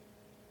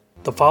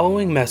The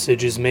following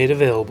message is made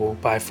available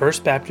by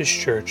First Baptist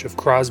Church of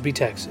Crosby,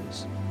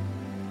 Texas.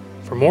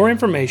 For more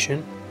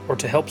information or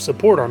to help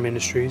support our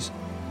ministries,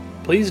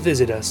 please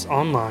visit us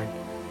online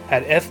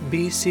at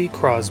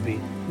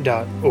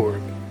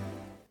fbccrosby.org.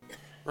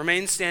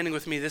 Remain standing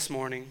with me this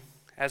morning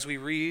as we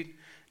read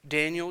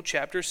Daniel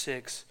chapter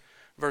 6,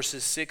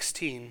 verses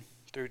 16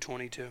 through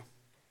 22.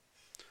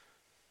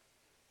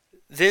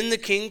 Then the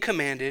king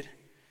commanded,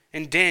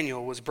 and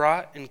Daniel was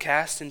brought and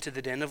cast into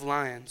the den of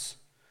lions.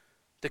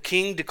 The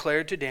king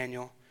declared to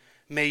Daniel,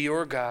 "May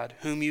your God,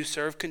 whom you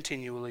serve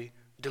continually,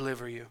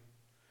 deliver you."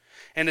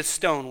 And a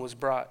stone was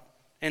brought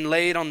and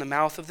laid on the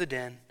mouth of the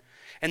den,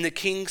 and the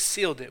king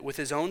sealed it with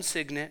his own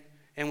signet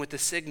and with the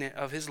signet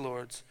of his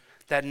lords,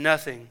 that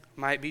nothing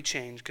might be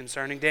changed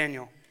concerning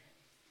Daniel.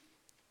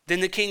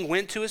 Then the king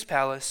went to his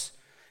palace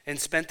and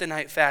spent the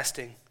night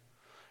fasting.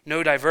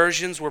 No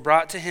diversions were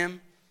brought to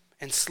him,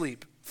 and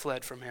sleep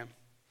fled from him.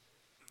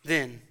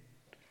 Then,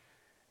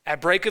 at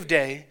break of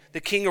day,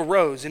 the king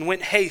arose and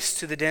went haste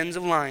to the dens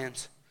of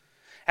lions.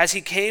 As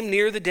he came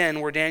near the den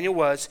where Daniel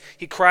was,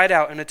 he cried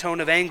out in a tone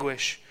of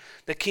anguish.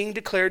 The king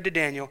declared to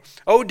Daniel,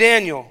 "O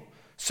Daniel,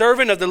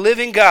 servant of the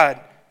living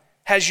God,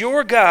 has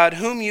your God,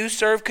 whom you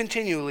serve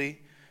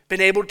continually,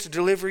 been able to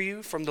deliver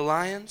you from the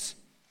lions?"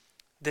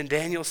 Then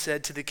Daniel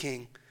said to the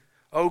king,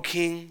 "O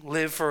king,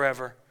 live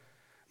forever.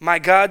 My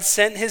God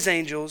sent his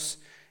angels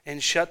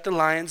and shut the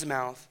lion's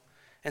mouth,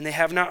 and they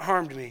have not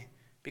harmed me,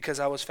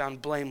 because I was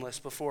found blameless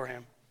before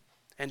him.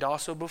 And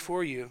also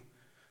before you,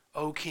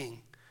 O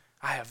king,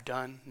 I have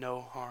done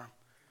no harm."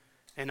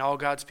 And all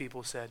God's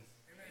people said,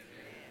 Amen.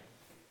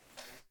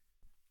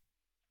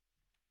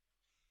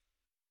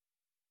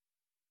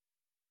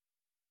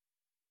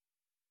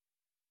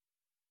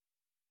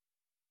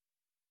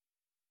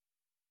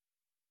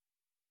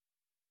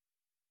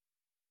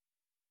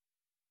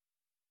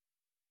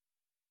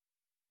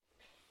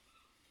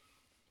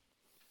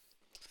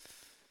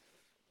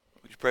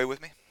 Would you pray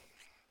with me?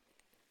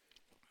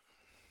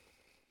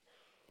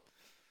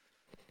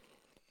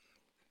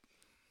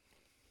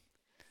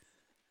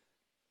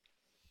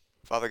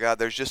 Father God,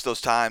 there's just those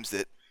times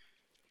that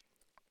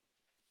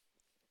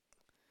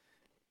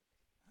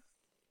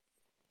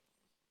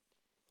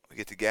we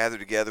get to gather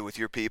together with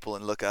your people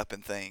and look up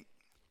and think,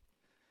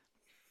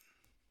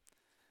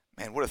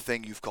 man, what a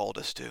thing you've called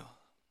us to.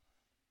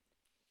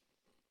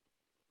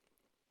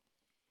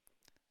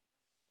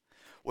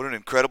 What an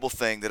incredible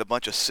thing that a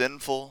bunch of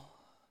sinful,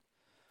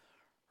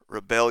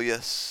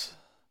 rebellious,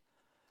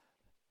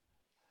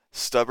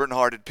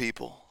 stubborn-hearted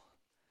people,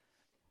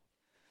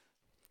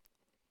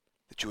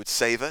 that you would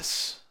save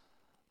us,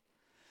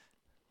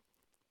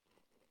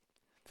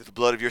 that the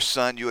blood of your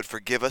Son, you would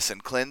forgive us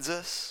and cleanse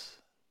us,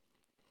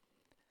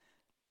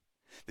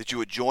 that you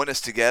would join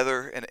us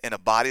together in a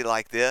body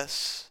like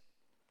this,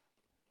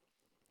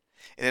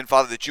 and then,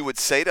 Father, that you would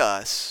say to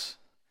us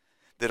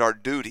that our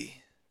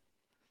duty,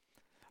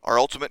 our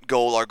ultimate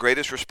goal, our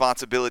greatest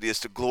responsibility is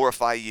to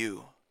glorify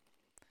you,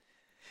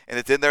 and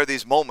that then there are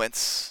these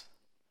moments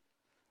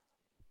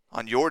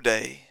on your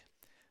day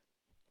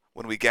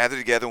when we gather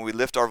together and we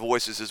lift our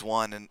voices as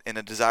one in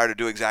a desire to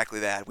do exactly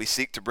that. We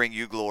seek to bring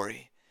you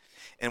glory.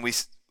 And we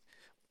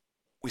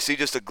see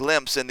just a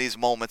glimpse in these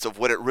moments of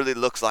what it really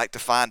looks like to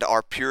find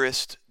our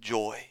purest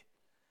joy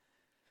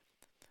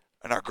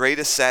and our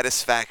greatest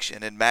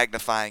satisfaction in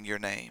magnifying your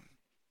name.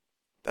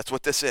 That's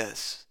what this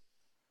is.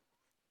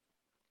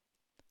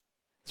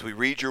 As we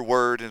read your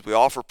word, as we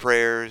offer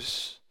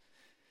prayers,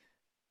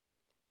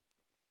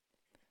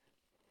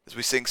 as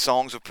we sing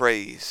songs of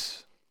praise,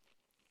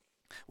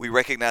 we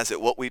recognize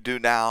that what we do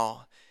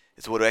now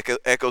is what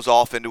echoes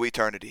off into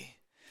eternity.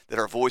 That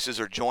our voices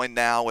are joined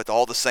now with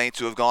all the saints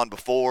who have gone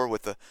before,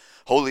 with the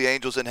holy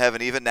angels in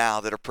heaven even now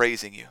that are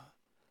praising you.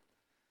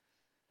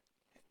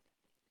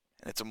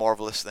 And it's a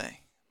marvelous thing.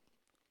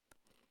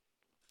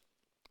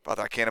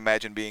 Father, I can't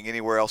imagine being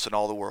anywhere else in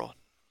all the world.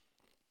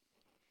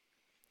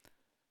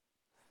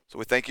 So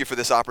we thank you for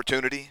this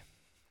opportunity.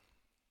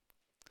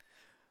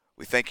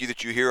 We thank you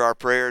that you hear our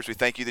prayers. We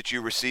thank you that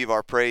you receive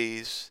our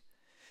praise.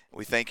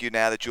 We thank you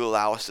now that you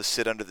allow us to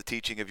sit under the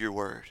teaching of your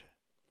word.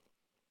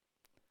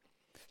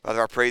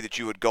 Father, I pray that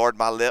you would guard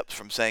my lips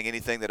from saying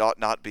anything that ought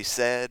not be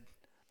said.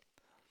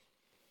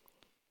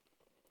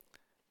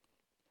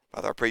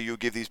 Father, I pray you would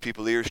give these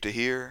people ears to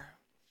hear.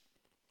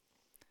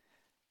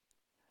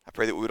 I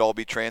pray that we would all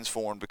be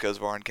transformed because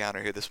of our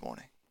encounter here this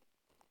morning.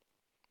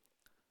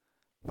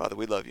 Father,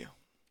 we love you.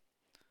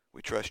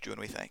 We trust you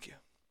and we thank you.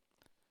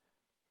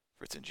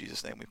 For it's in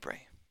Jesus' name we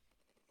pray.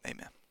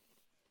 Amen.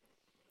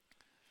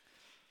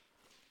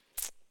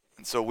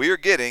 And so we are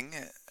getting,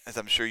 as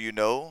I'm sure you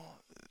know,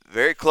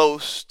 very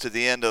close to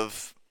the end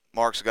of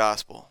Mark's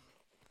Gospel.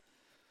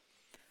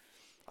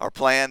 Our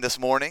plan this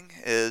morning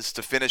is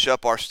to finish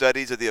up our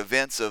studies of the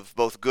events of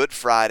both Good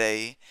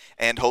Friday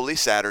and Holy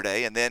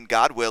Saturday, and then,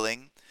 God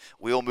willing,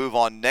 we'll move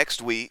on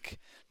next week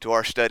to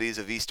our studies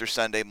of Easter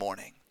Sunday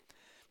morning.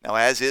 Now,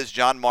 as is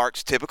John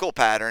Mark's typical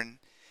pattern,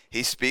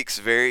 he speaks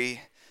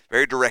very,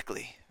 very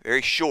directly,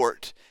 very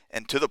short,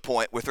 and to the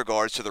point with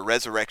regards to the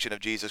resurrection of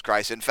Jesus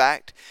Christ. In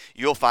fact,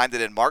 you'll find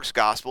that in Mark's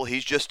gospel,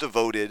 he's just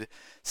devoted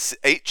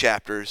 8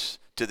 chapters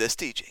to this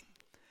teaching.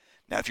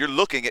 Now, if you're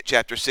looking at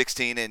chapter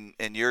 16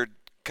 in your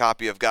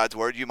copy of God's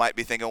Word, you might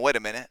be thinking, wait a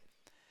minute,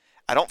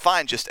 I don't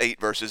find just 8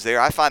 verses there.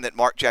 I find that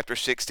Mark chapter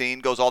 16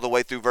 goes all the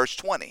way through verse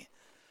 20.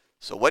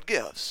 So what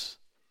gives?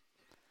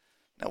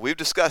 Now, we've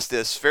discussed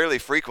this fairly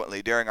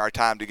frequently during our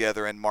time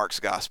together in Mark's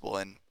gospel,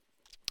 and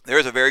there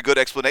is a very good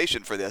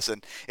explanation for this,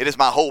 and it is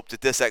my hope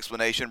that this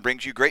explanation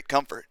brings you great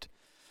comfort,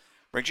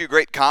 brings you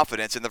great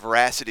confidence in the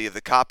veracity of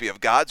the copy of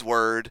God's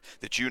Word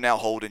that you now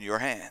hold in your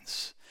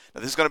hands.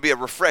 Now, this is going to be a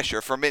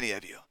refresher for many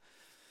of you,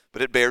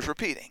 but it bears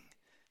repeating.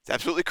 It's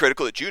absolutely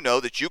critical that you know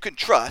that you can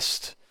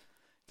trust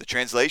the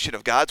translation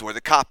of God's Word,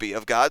 the copy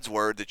of God's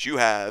Word that you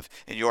have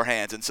in your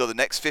hands. And so the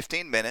next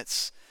 15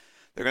 minutes,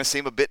 they're going to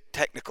seem a bit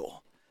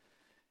technical.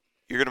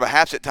 You're going to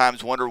perhaps at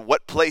times wonder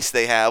what place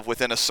they have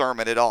within a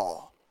sermon at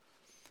all.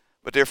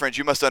 But dear friends,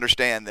 you must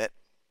understand that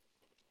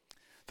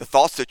the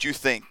thoughts that you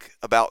think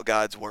about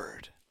God's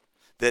Word,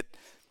 that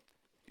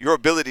your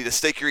ability to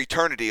stake your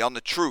eternity on the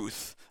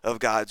truth of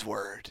God's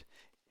Word,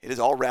 it is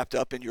all wrapped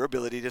up in your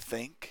ability to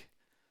think,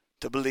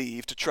 to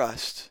believe, to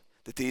trust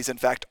that these in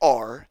fact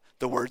are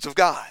the words of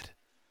God.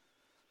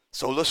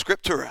 Sola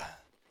Scriptura.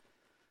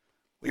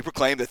 We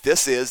proclaim that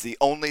this is the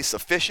only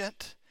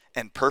sufficient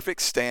and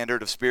perfect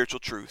standard of spiritual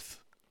truth.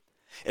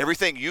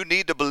 Everything you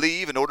need to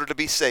believe in order to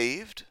be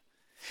saved,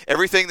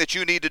 everything that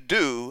you need to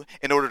do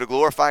in order to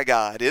glorify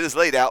God, it is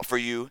laid out for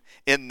you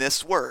in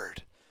this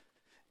Word.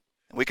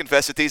 And we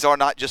confess that these are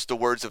not just the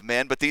words of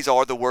men, but these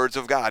are the words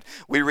of God.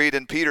 We read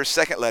in Peter's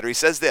second letter, he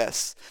says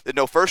this, that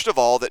know first of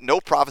all that no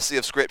prophecy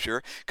of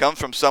Scripture comes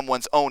from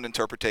someone's own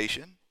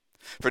interpretation.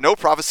 For no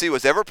prophecy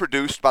was ever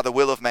produced by the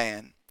will of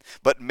man,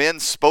 but men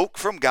spoke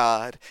from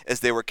God as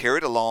they were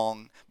carried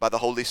along by the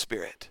Holy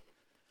Spirit.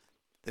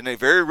 In a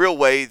very real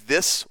way,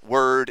 this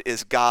Word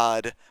is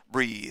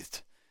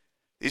God-breathed.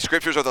 These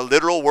Scriptures are the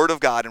literal Word of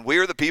God, and we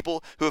are the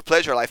people who have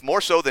pledged our life,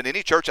 more so than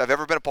any church I've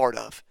ever been a part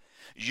of.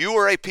 You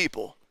are a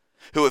people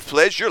who have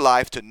pledged your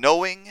life to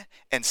knowing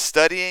and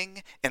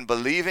studying and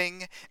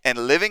believing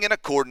and living in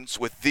accordance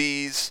with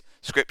these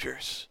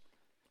Scriptures.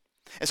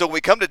 And so when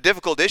we come to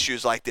difficult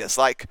issues like this,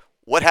 like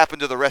what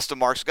happened to the rest of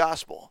Mark's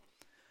gospel,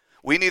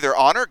 we neither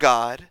honor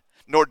God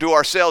nor do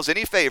ourselves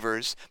any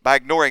favors by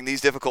ignoring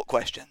these difficult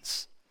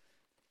questions.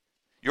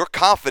 Your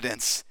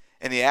confidence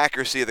in the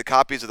accuracy of the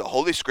copies of the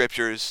Holy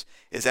Scriptures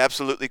is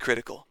absolutely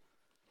critical.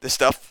 This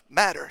stuff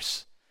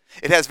matters.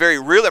 It has very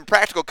real and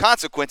practical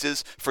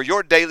consequences for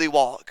your daily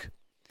walk.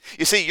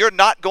 You see, you're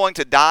not going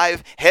to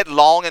dive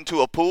headlong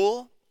into a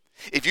pool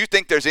if you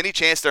think there's any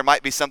chance there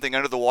might be something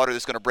under the water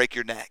that's going to break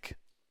your neck.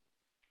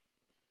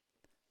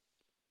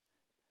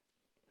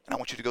 And I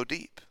want you to go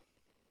deep.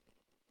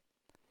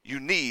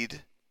 You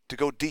need to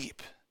go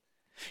deep.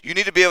 You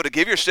need to be able to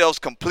give yourselves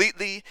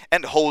completely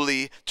and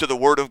wholly to the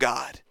Word of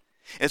God.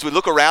 As we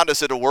look around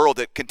us at a world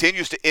that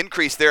continues to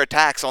increase their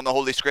attacks on the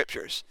Holy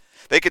Scriptures,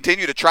 they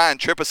continue to try and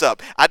trip us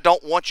up. I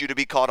don't want you to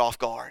be caught off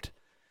guard.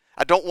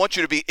 I don't want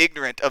you to be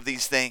ignorant of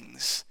these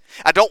things.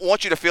 I don't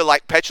want you to feel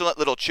like petulant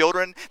little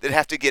children that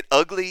have to get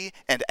ugly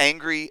and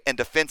angry and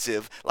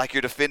defensive like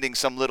you're defending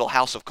some little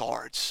house of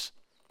cards.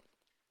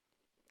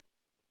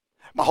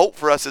 My hope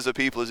for us as a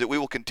people is that we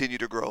will continue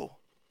to grow.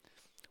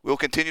 We will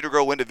continue to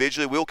grow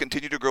individually. We will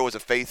continue to grow as a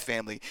faith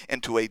family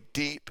into a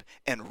deep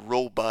and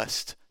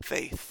robust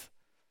faith.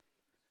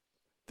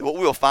 That what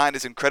we will find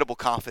is incredible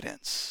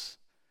confidence.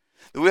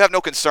 That we have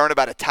no concern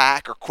about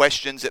attack or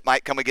questions that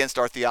might come against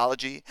our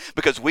theology,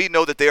 because we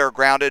know that they are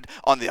grounded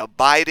on the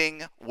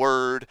abiding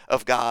Word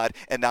of God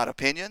and not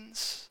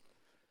opinions,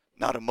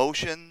 not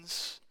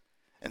emotions,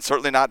 and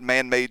certainly not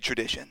man-made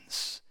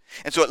traditions.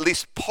 And so at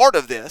least part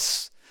of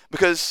this,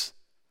 because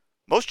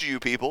most of you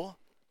people,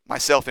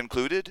 myself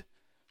included,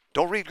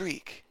 don't read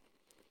Greek.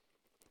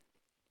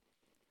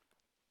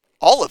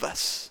 All of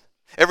us,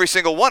 every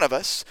single one of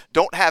us,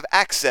 don't have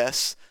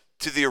access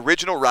to the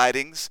original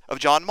writings of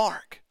John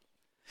Mark.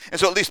 And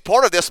so at least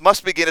part of this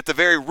must begin at the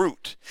very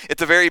root, at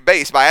the very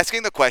base, by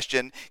asking the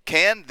question,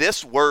 can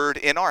this Word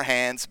in our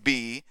hands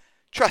be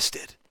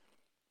trusted?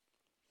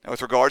 Now,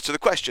 with regards to the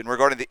question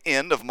regarding the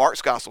end of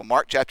Mark's Gospel,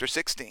 Mark chapter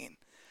 16,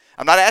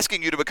 I'm not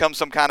asking you to become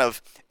some kind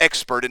of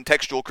expert in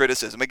textual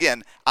criticism.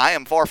 Again, I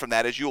am far from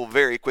that, as you will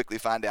very quickly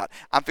find out.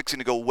 I'm fixing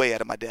to go way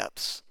out of my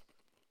depths.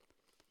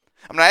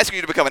 I'm not asking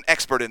you to become an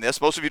expert in this.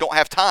 Most of you don't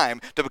have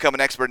time to become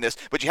an expert in this,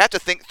 but you have to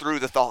think through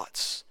the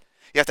thoughts.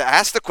 You have to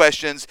ask the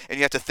questions, and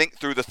you have to think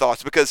through the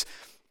thoughts, because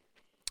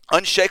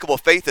unshakable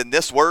faith in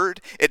this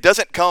Word, it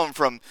doesn't come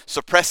from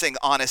suppressing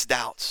honest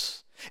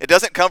doubts. It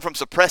doesn't come from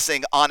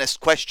suppressing honest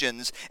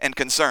questions and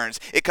concerns.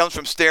 It comes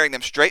from staring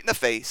them straight in the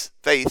face,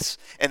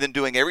 and then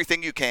doing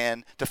everything you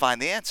can to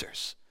find the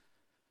answers.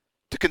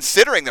 To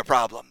considering the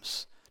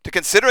problems, to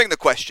considering the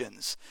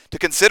questions, to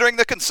considering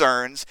the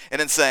concerns, and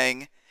then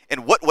saying,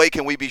 in what way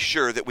can we be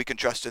sure that we can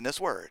trust in this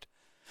Word?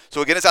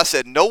 So again, as I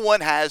said, no one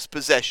has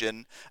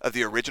possession of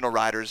the original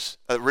writings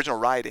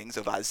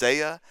of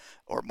Isaiah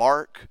or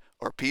Mark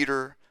or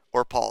Peter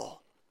or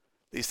Paul.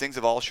 These things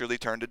have all surely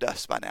turned to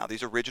dust by now.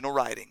 These original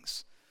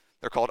writings,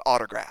 they're called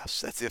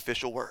autographs. That's the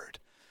official word.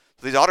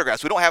 So these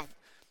autographs, we don't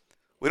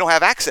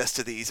have access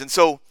to these. And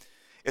so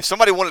if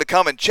somebody wanted to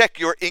come and check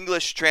your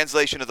English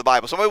translation of the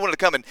Bible, somebody wanted to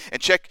come and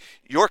check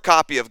your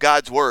copy of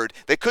God's Word,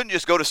 they couldn't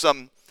just go to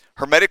some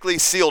hermetically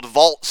sealed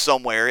vault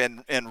somewhere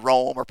in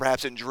Rome or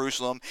perhaps in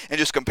Jerusalem and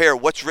just compare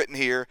what's written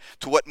here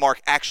to what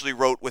Mark actually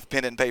wrote with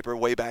pen and paper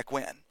way back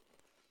when.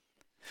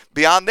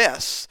 Beyond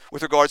this,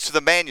 with regards to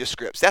the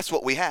manuscripts, that's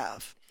what we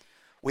have.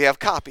 We have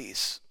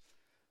copies.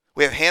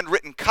 We have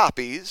handwritten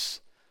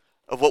copies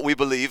of what we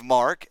believe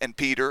Mark and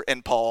Peter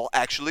and Paul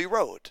actually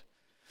wrote.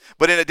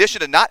 But in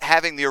addition to not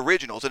having the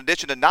originals, in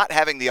addition to not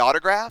having the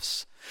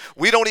autographs,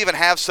 we don't even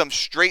have some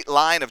straight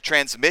line of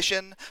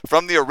transmission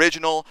from the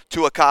original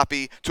to a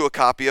copy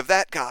of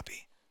that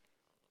copy.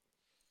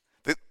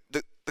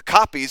 The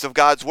copies of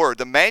God's Word,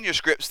 the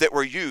manuscripts that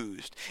were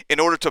used in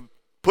order to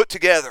put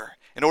together,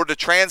 in order to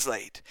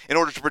translate, in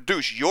order to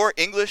produce your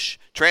English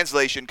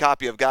translation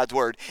copy of God's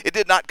Word, it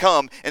did not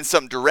come in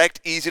some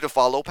direct,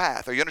 easy-to-follow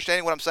path. Are you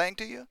understanding what I'm saying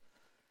to you?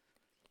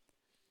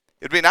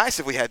 It would be nice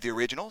if we had the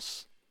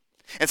originals.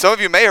 And some of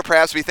you may or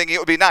perhaps be thinking it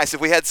would be nice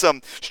if we had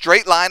some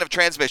straight line of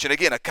transmission.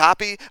 Again, a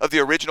copy of the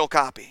original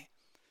copy.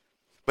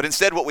 But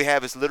instead what we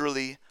have is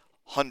literally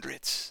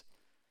hundreds,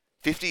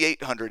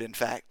 5,800 in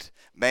fact,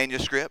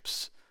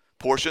 manuscripts,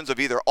 portions of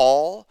either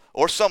all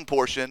or some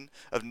portion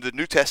of the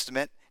New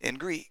Testament in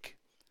Greek.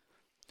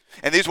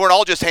 And these weren't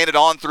all just handed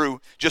on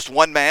through just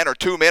one man or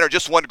two men or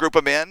just one group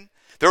of men.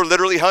 There were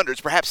literally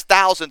hundreds, perhaps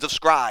thousands of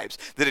scribes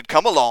that had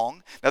come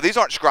along. Now, these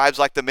aren't scribes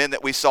like the men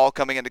that we saw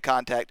coming into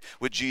contact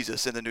with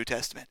Jesus in the New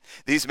Testament.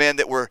 These men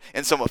that were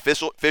in some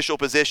official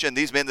position,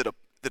 these men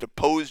that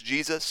opposed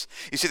Jesus.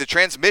 You see, the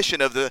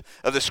transmission of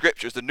the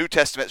scriptures, the New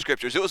Testament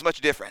scriptures, it was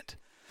much different.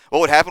 What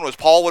would happen was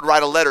Paul would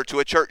write a letter to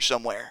a church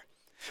somewhere.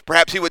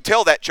 Perhaps he would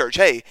tell that church,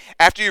 hey,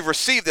 after you've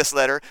received this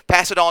letter,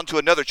 pass it on to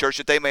another church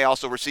that they may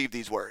also receive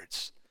these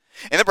words.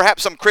 And then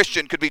perhaps some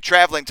Christian could be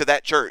traveling to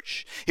that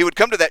church. He would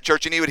come to that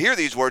church and he would hear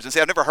these words and say,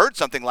 I've never heard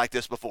something like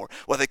this before.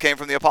 Well, they came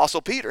from the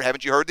Apostle Peter.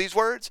 Haven't you heard these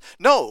words?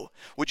 No.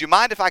 Would you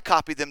mind if I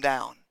copied them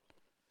down?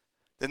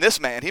 Then this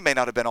man, he may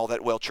not have been all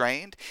that well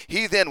trained.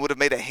 He then would have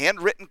made a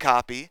handwritten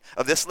copy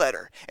of this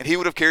letter, and he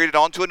would have carried it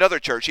on to another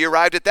church. He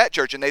arrived at that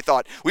church, and they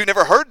thought, we've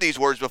never heard these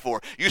words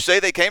before. You say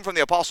they came from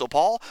the Apostle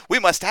Paul? We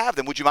must have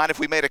them. Would you mind if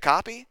we made a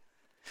copy?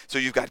 So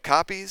you've got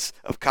copies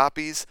of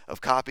copies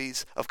of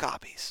copies of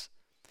copies.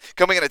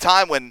 Coming in a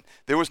time when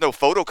there was no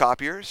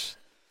photocopiers,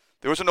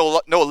 there was no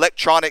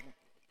electronic,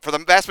 for the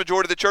vast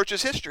majority of the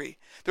church's history,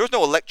 there was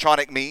no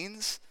electronic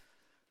means,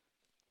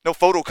 no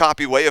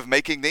photocopy way of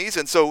making these,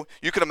 and so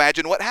you can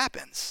imagine what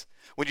happens.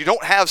 When you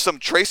don't have some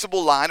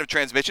traceable line of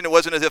transmission, it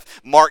wasn't as if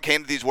Mark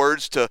handed these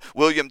words to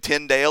William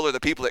Tyndale or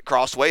the people at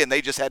Crossway and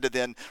they just had to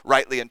then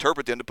rightly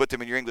interpret them to put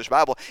them in your English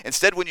Bible.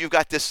 Instead, when you've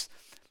got this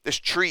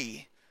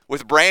tree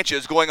with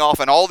branches going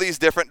off in all these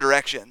different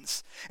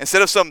directions,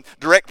 instead of some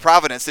direct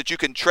provenance that you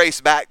can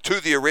trace back to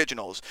the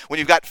originals, when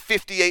you've got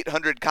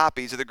 5,800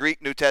 copies of the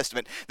Greek New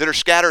Testament that are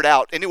scattered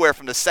out anywhere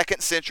from the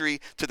 2nd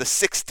century to the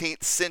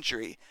 16th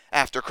century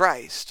after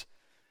Christ,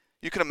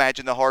 you can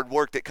imagine the hard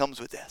work that comes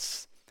with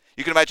this.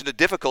 You can imagine the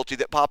difficulty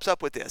that pops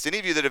up with this. Any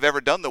of you that have ever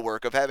done the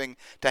work of having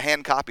to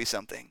hand copy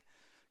something,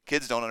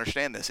 kids don't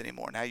understand this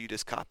anymore. Now you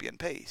just copy and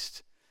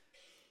paste.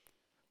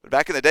 But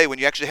back in the day when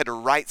you actually had to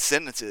write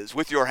sentences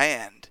with your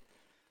hand,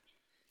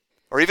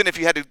 or even if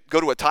you had to go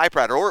to a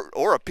typewriter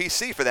or a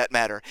PC for that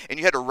matter, and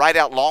you had to write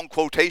out long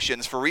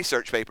quotations for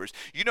research papers,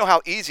 you know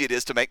how easy it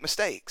is to make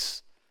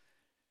mistakes.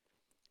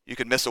 You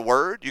can miss a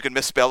word, you can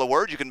misspell a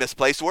word, you can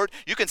misplace a word,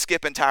 you can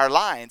skip entire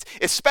lines,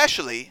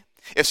 especially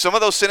if some of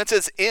those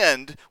sentences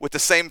end with the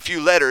same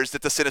few letters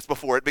that the sentence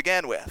before it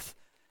began with.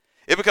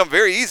 It becomes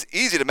very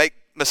easy to make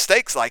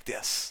mistakes like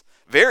this.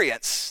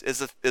 Variance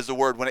is the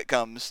word when it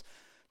comes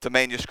to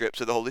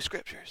manuscripts of the Holy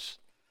Scriptures.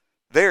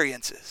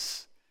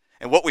 Variances.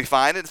 And what we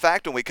find, in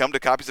fact, when we come to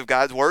copies of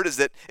God's Word is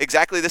that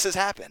exactly this has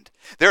happened.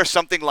 There are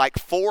something like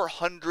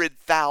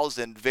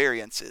 400,000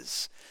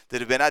 variances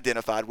that have been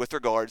identified with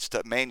regards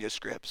to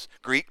manuscripts,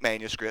 Greek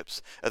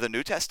manuscripts of the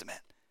New Testament.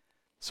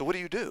 So what do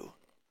you do?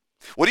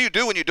 What do you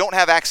do when you don't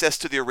have access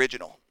to the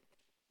original?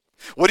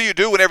 What do you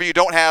do whenever you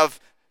don't have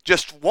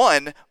just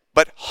one,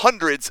 but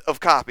hundreds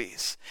of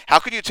copies? How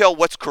can you tell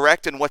what's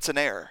correct and what's an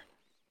error?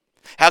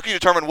 How can you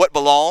determine what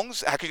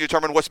belongs? How can you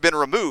determine what's been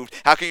removed?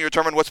 How can you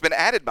determine what's been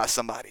added by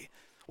somebody?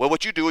 Well,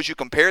 what you do is you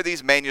compare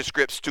these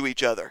manuscripts to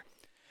each other.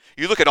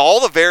 You look at all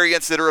the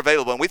variants that are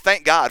available, and we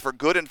thank God for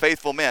good and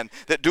faithful men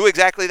that do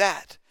exactly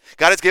that.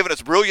 God has given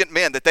us brilliant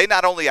men that they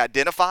not only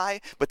identify,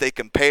 but they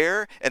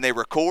compare, and they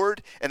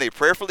record, and they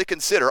prayerfully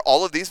consider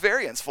all of these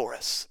variants for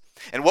us.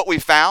 And what we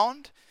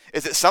found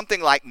is that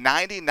something like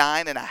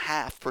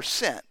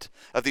 99.5%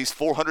 of these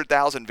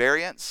 400,000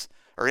 variants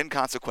are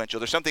inconsequential.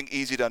 There's something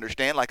easy to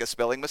understand, like a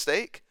spelling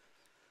mistake,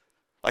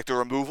 like the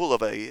removal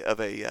of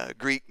a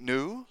Greek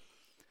nu,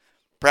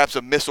 perhaps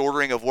a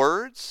misordering of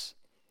words.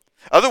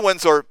 Other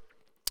ones are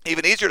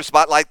Even easier to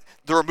spot like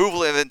the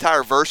removal of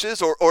entire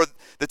verses or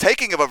the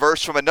taking of a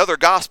verse from another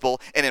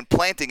gospel and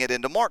implanting it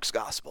into Mark's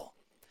gospel.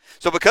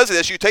 So because of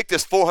this, you take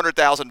this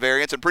 400,000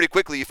 variants and pretty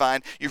quickly you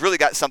find you've really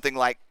got something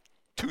like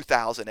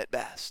 2,000 at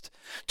best.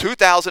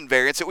 2,000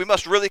 variants that we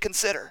must really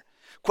consider.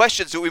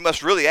 Questions that we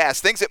must really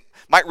ask. Things that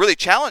might really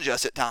challenge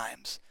us at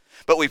times.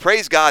 But we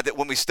praise God that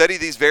when we study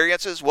these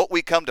variances, what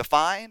we come to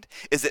find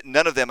is that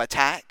none of them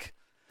attack,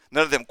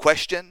 none of them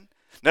question,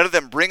 none of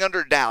them bring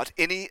under doubt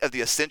any of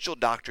the essential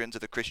doctrines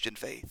of the Christian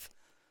faith,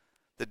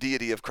 the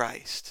deity of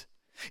Christ.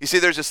 You see,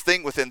 there's this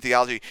thing within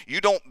theology.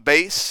 You don't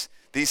base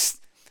these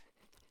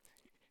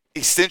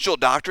essential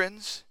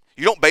doctrines,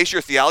 you don't base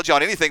your theology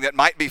on anything that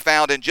might be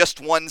found in just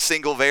one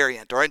single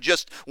variant or in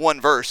just one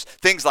verse.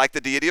 Things like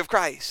the deity of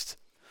Christ,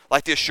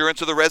 like the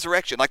assurance of the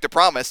resurrection, like the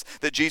promise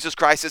that Jesus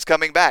Christ is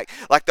coming back,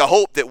 like the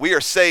hope that we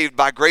are saved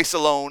by grace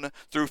alone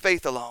through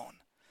faith alone.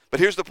 But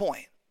here's the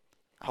point.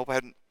 I hope I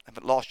haven't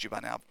lost you by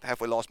now. I've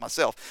halfway lost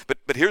myself.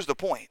 But here's the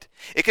point.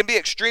 It can be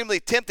extremely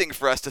tempting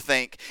for us to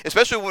think,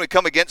 especially when we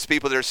come against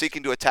people that are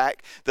seeking to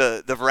attack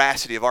the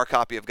veracity of our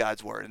copy of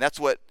God's Word. And that's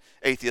what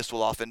atheists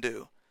will often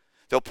do.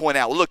 They'll point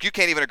out, well, look, you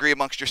can't even agree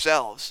amongst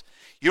yourselves.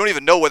 You don't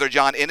even know whether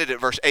John ended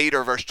at verse 8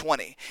 or verse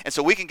 20. And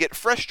so we can get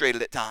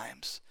frustrated at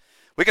times.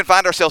 We can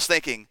find ourselves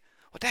thinking,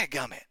 well,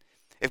 dadgummit,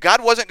 if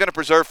God wasn't going to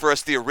preserve for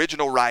us the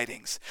original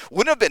writings,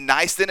 wouldn't it have been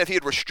nice then if he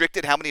had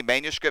restricted how many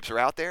manuscripts are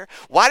out there?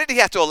 Why did he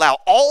have to allow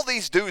all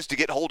these dudes to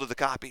get hold of the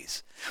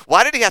copies?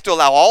 Why did he have to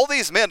allow all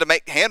these men to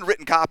make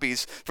handwritten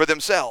copies for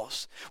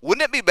themselves?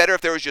 Wouldn't it be better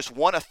if there was just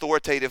one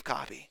authoritative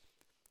copy?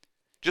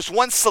 Just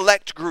one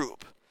select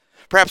group?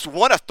 Perhaps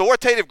one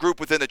authoritative group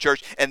within the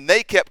church, and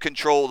they kept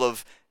control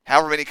of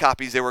however many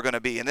copies there were going to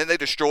be. And then they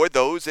destroyed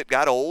those that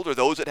got old or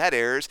those that had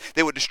errors.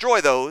 They would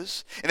destroy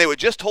those, and they would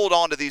just hold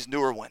on to these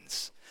newer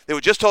ones. They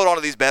would just hold on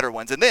to these better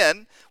ones. And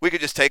then we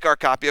could just take our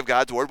copy of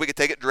God's Word. We could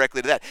take it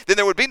directly to that. Then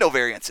there would be no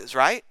variances,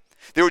 right?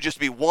 There would just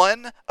be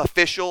one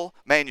official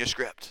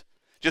manuscript.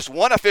 Just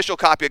one official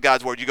copy of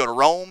God's Word. You go to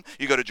Rome,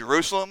 you go to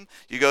Jerusalem,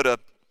 you go to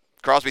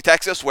Crosby,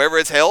 Texas, wherever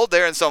it's held,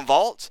 there in some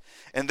vault.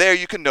 And there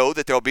you can know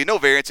that there will be no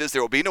variances,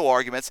 there will be no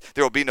arguments,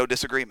 there will be no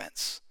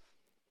disagreements.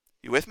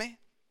 You with me?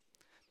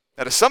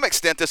 Now, to some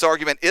extent, this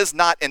argument is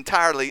not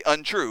entirely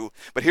untrue,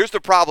 but here's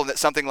the problem that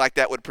something like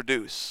that would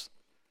produce.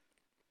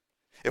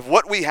 If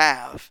what we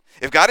have,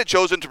 if God had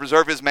chosen to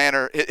preserve his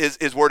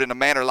word in a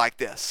manner like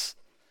this,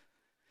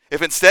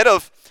 if instead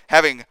of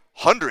having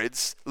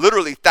hundreds,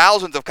 literally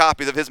thousands of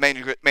copies of his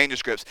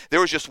manuscripts,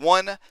 there was just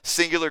one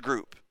singular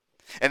group,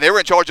 and they were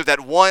in charge of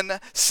that one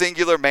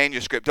singular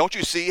manuscript, don't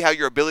you see how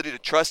your ability to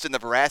trust in the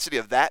veracity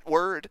of that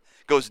word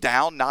goes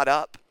down, not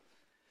up?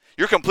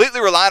 You're completely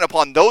relying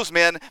upon those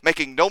men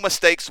making no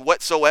mistakes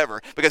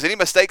whatsoever, because any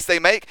mistakes they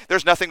make,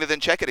 there's nothing to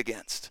then check it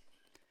against.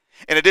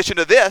 In addition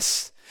to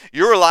this,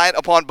 you're relying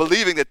upon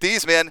believing that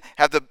these men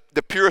have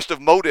the purest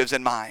of motives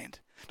in mind.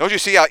 Don't you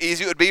see how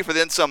easy it would be for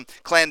then some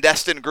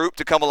clandestine group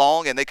to come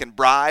along and they can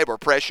bribe or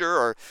pressure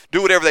or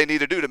do whatever they need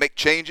to do to make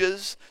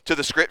changes to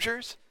the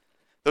scriptures?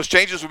 Those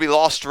changes would be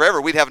lost forever.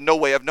 We'd have no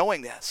way of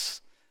knowing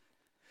this.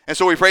 And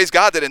so we praise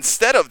God that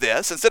instead of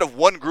this, instead of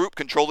one group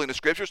controlling the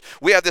scriptures,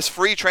 we have this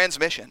free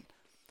transmission.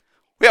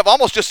 We have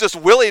almost just this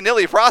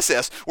willy-nilly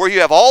process where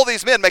you have all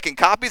these men making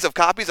copies of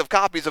copies of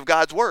copies of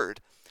God's Word.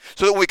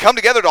 So that when we come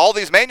together to all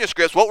these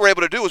manuscripts, what we're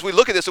able to do is we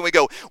look at this and we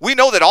go, we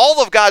know that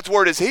all of God's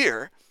Word is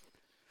here.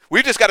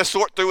 We've just got to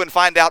sort through and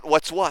find out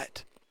what's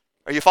what.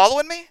 Are you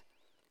following me?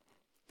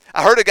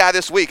 I heard a guy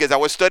this week, as I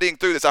was studying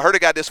through this,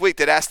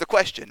 that asked the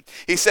question.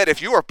 He said,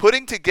 if you are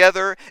putting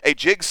together a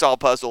jigsaw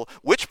puzzle,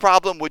 which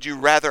problem would you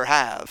rather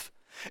have?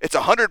 It's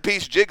a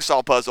 100-piece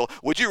jigsaw puzzle.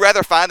 Would you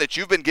rather find that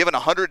you've been given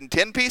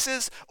 110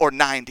 pieces or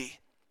 90?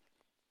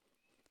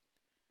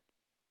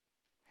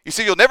 You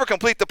see, you'll never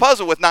complete the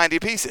puzzle with 90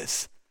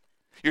 pieces.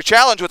 Your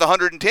challenge with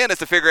 110 is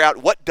to figure out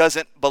what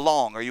doesn't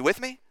belong. Are you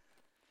with me?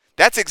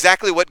 That's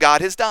exactly what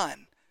God has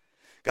done.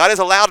 God has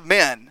allowed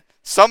men,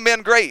 some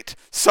men great,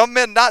 some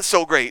men not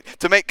so great,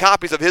 to make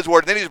copies of his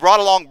word. And then he's brought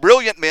along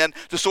brilliant men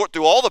to sort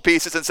through all the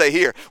pieces and say,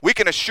 here, we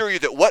can assure you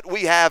that what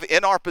we have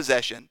in our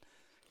possession,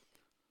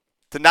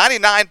 to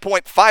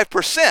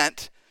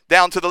 99.5%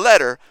 down to the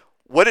letter,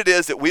 what it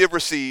is that we have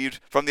received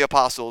from the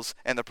apostles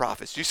and the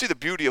prophets. Do you see the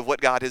beauty of what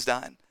God has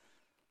done?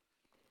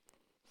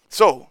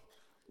 So,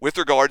 with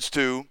regards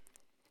to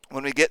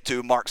when we get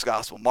to Mark's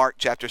gospel, Mark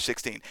chapter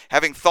 16,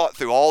 having thought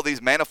through all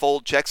these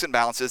manifold checks and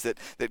balances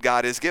that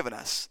God has given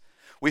us,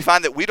 we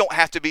find that we don't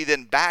have to be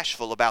then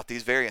bashful about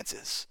these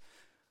variances.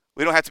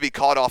 We don't have to be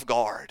caught off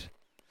guard.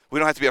 We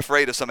don't have to be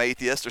afraid of some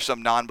atheist or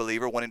some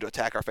non-believer wanting to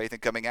attack our faith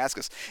and coming ask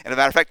us. And as a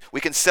matter of fact,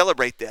 we can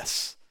celebrate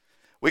this.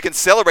 We can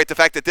celebrate the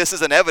fact that this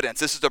is an evidence,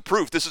 this is a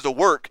proof, this is a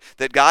work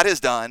that God has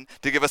done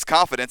to give us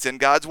confidence in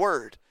God's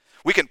word.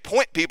 We can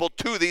point people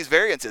to these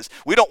variances.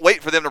 We don't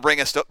wait for them to bring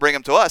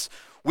them to us.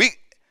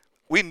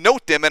 We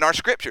note them in our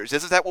scriptures.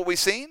 Isn't that what we've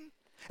seen?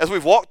 As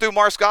we've walked through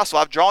Mark's gospel,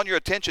 I've drawn your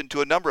attention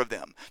to a number of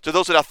them, to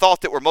those that I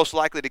thought that were most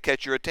likely to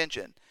catch your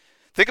attention.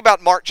 Think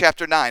about Mark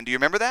chapter 9. Do you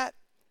remember that?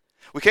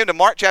 We came to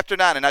Mark chapter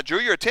 9, and I drew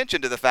your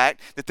attention to the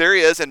fact that there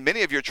is, in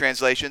many of your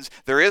translations,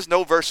 there is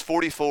no verse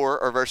 44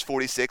 or verse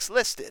 46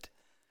 listed.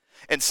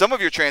 In some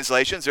of your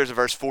translations, there's a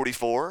verse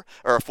 44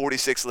 or a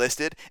 46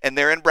 listed, and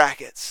they're in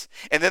brackets.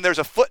 And then there's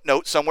a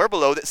footnote somewhere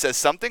below that says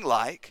something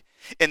like,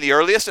 in the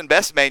earliest and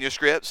best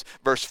manuscripts,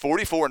 verse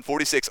 44 and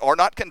 46 are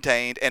not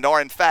contained and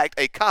are in fact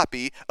a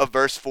copy of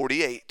verse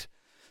 48.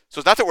 So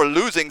it's not that we're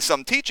losing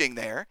some teaching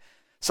there.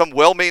 Some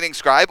well-meaning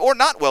scribe or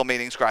not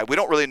well-meaning scribe, we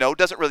don't really know,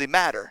 doesn't really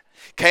matter,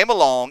 came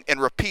along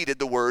and repeated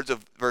the words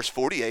of verse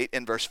 48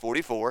 in verse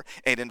 44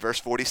 and in verse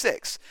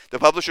 46. The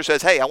publisher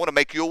says, hey, I want to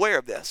make you aware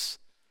of this.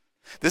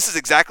 This is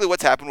exactly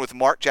what's happened with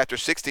Mark chapter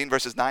 16,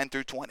 verses 9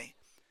 through 20.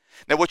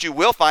 Now, what you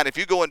will find if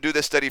you go and do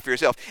this study for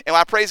yourself, and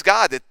I praise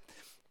God that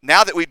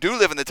now that we do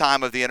live in the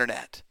time of the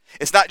internet,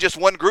 it's not just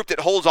one group that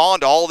holds on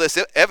to all this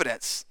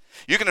evidence.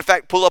 You can, in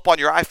fact, pull up on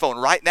your iPhone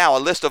right now a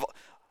list of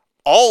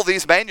all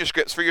these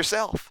manuscripts for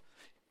yourself.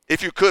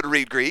 If you could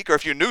read Greek, or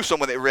if you knew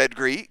someone that read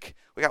Greek,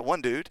 we got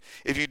one dude.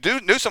 If you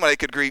knew somebody that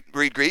could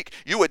read Greek,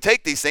 you would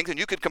take these things and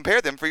you could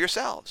compare them for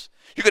yourselves.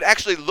 You could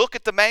actually look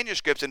at the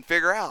manuscripts and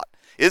figure out,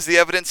 is the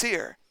evidence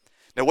here?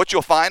 Now, what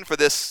you'll find for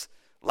this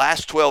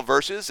last 12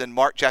 verses in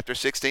Mark chapter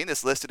 16,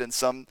 that's listed in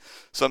some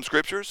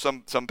scriptures,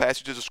 some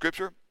passages of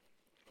scripture,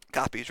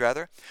 copies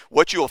rather.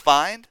 What you will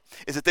find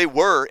is that they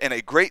were in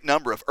a great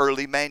number of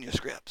early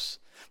manuscripts,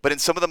 but in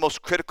some of the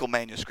most critical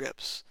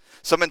manuscripts,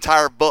 some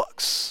entire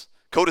books.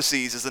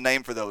 Codices is the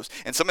name for those.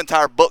 And some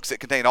entire books that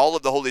contain all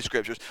of the Holy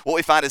Scriptures, what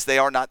we find is they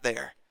are not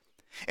there.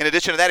 In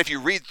addition to that, if you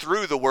read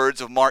through the words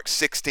of Mark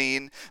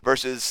 16,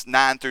 verses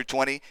 9 through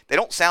 20, they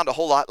don't sound a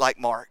whole lot like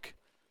Mark.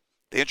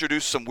 They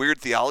introduce some weird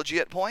theology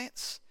at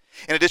points.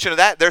 In addition to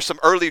that, there's some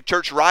early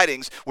church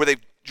writings where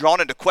they've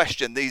drawn into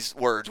question these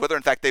words, whether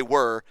in fact they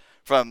were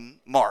from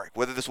Mark,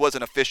 whether this was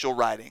an official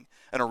writing,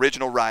 an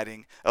original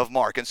writing of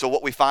Mark. And so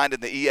what we find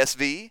in the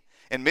ESV,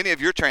 in many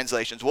of your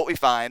translations, what we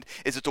find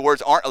is that the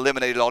words aren't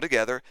eliminated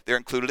altogether. They're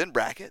included in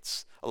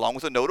brackets, along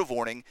with a note of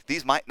warning.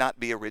 These might not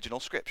be original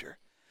scripture.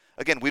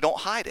 Again, we don't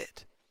hide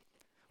it.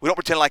 We don't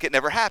pretend like it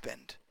never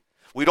happened.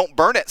 We don't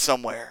burn it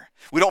somewhere.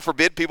 We don't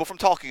forbid people from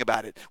talking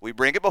about it. We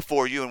bring it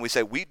before you and we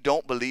say, we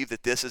don't believe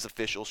that this is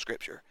official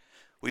scripture.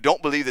 We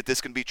don't believe that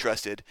this can be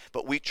trusted,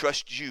 but we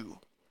trust you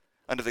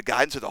under the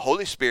guidance of the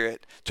Holy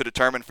Spirit to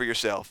determine for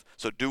yourself.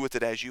 So do with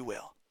it as you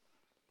will.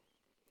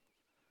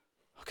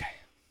 Okay.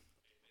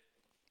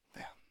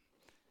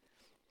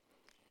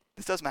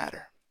 This does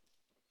matter.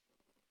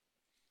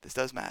 This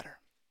does matter.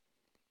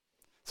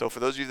 So for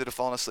those of you that have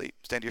fallen asleep,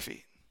 stand to your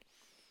feet.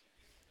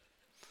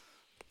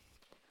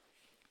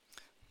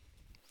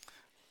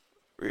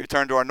 We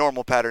return to our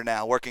normal pattern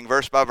now, working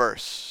verse by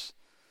verse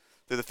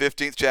through the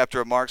 15th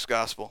chapter of Mark's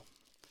Gospel.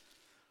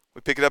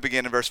 We pick it up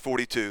again in verse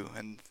 42,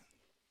 and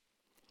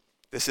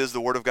this is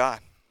the Word of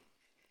God.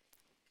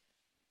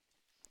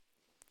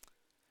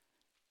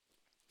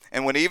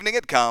 And when evening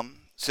had come,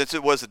 since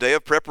it was the day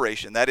of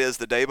preparation, that is,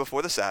 the day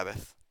before the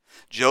Sabbath,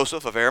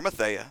 Joseph of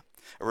Arimathea,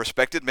 a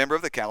respected member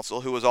of the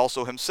council, who was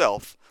also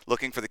himself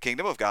looking for the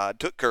kingdom of God,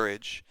 took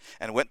courage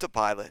and went to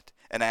Pilate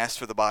and asked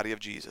for the body of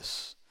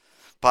Jesus.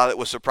 Pilate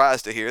was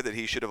surprised to hear that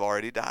he should have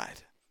already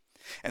died.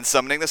 And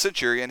summoning the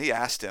centurion, he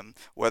asked him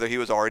whether he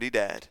was already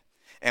dead.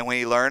 And when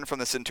he learned from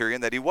the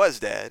centurion that he was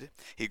dead,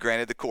 he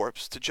granted the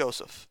corpse to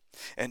Joseph.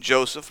 And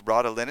Joseph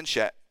bought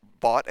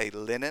a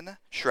linen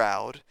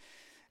shroud,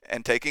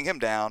 and taking him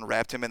down,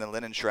 wrapped him in the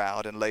linen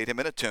shroud, and laid him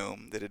in a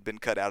tomb that had been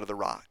cut out of the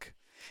rock.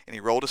 And he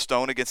rolled a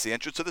stone against the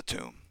entrance of the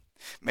tomb.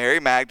 Mary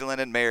Magdalene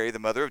and Mary, the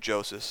mother of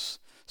Joseph,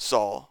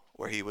 saw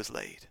where he was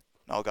laid.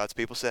 And all God's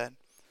people said,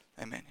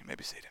 amen. You may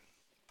be seated.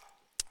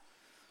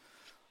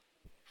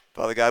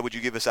 Father God, would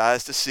you give us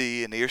eyes to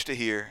see and ears to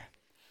hear,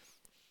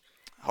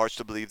 hearts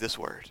to believe this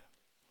word.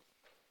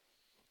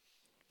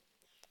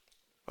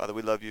 Father,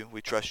 we love you,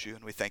 we trust you,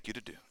 and we thank you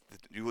that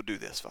you will do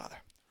this, Father.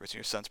 For it's in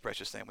your Son's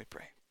precious name we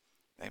pray.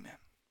 Amen.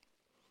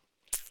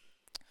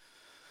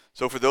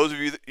 So for those of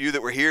you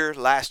that were here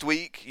last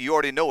week, you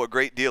already know a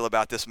great deal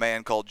about this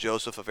man called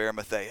Joseph of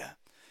Arimathea.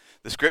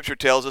 The scripture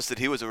tells us that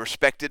he was a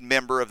respected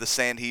member of the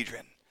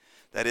Sanhedrin,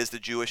 that is the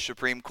Jewish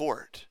Supreme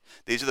Court.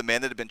 These are the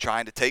men that had been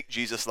trying to take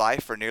Jesus'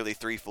 life for nearly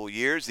 3 full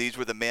years. These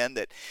were the men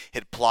that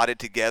had plotted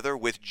together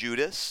with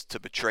Judas to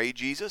betray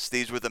Jesus.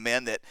 These were the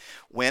men that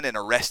went and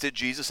arrested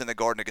Jesus in the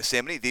Garden of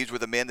Gethsemane. These were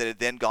the men that had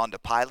then gone to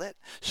Pilate,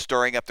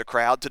 stirring up the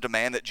crowd to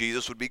demand that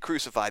Jesus would be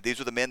crucified. These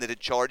were the men that had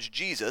charged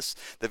Jesus,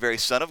 the very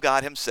Son of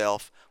God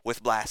himself,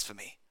 with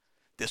blasphemy.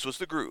 This was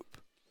the group.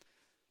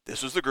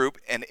 This was the group,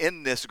 and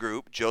in this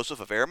group, Joseph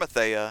of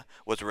Arimathea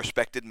was a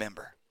respected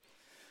member.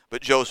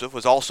 But Joseph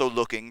was also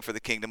looking for the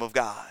kingdom of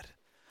God.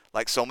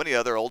 Like so many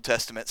other Old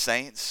Testament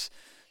saints,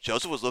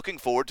 Joseph was looking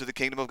forward to the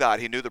kingdom of God.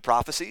 He knew the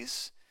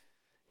prophecies.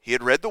 He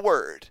had read the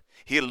word.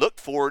 He had looked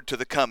forward to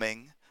the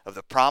coming of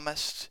the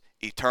promised,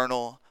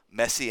 eternal,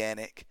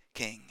 messianic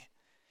king.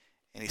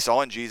 And he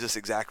saw in Jesus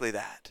exactly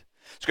that.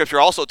 Scripture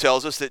also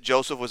tells us that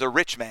Joseph was a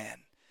rich man.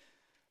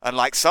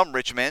 Unlike some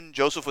rich men,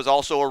 Joseph was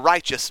also a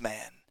righteous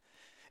man.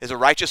 As a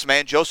righteous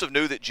man, Joseph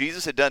knew that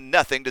Jesus had done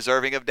nothing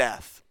deserving of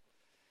death.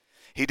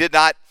 He did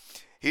not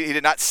he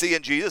did not see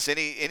in Jesus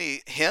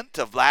any hint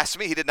of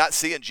blasphemy. He did not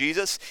see in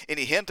Jesus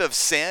any hint of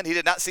sin. He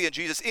did not see in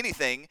Jesus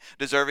anything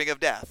deserving of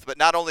death. But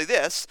not only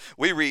this,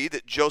 we read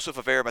that Joseph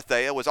of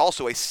Arimathea was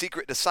also a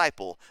secret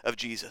disciple of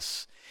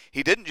Jesus.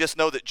 He didn't just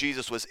know that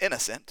Jesus was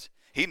innocent.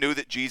 He knew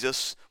that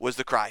Jesus was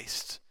the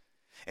Christ.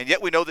 And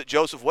yet we know that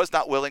Joseph was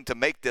not willing to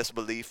make this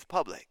belief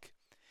public.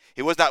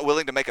 He was not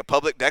willing to make a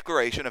public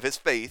declaration of his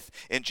faith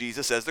in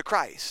Jesus as the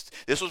Christ.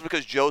 This was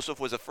because Joseph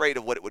was afraid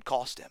of what it would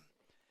cost him.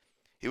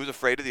 He was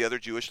afraid of the other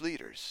Jewish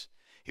leaders.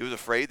 He was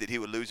afraid that he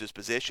would lose his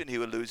position, he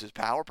would lose his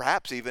power,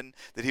 perhaps even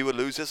that he would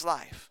lose his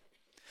life.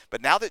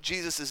 But now that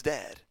Jesus is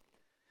dead,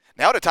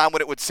 now at a time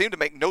when it would seem to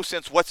make no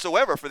sense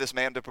whatsoever for this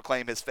man to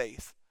proclaim his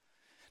faith,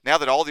 now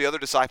that all the other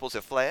disciples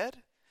have fled,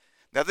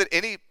 now that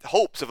any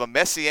hopes of a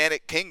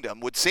messianic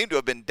kingdom would seem to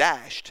have been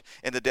dashed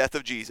in the death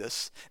of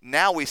Jesus,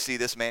 now we see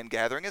this man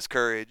gathering his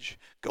courage,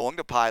 going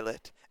to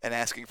Pilate, and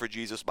asking for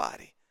Jesus'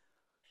 body.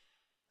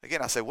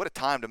 Again, I say, what a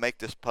time to make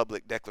this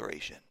public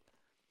declaration.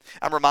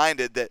 I'm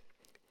reminded that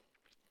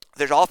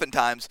there's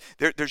oftentimes,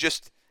 there's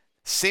just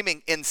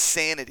seeming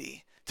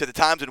insanity to the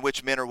times in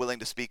which men are willing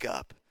to speak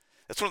up.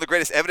 That's one of the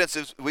greatest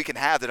evidences we can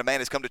have that a man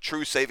has come to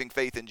true saving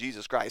faith in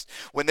Jesus Christ,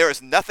 when there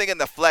is nothing in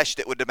the flesh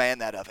that would demand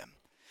that of him.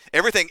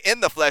 Everything in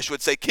the flesh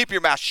would say, keep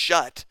your mouth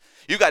shut.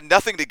 You got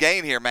nothing to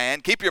gain here,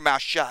 man. Keep your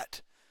mouth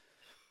shut.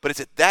 But it's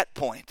at that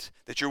point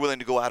that you're willing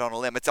to go out on a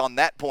limb. It's on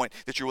that point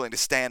that you're willing to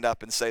stand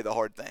up and say the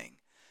hard thing.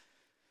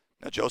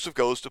 Now Joseph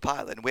goes to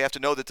Pilate, and we have to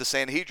know that the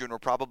Sanhedrin were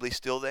probably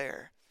still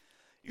there.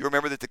 You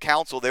remember that the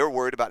council, they were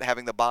worried about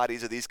having the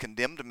bodies of these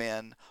condemned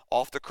men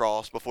off the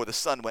cross before the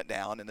sun went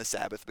down and the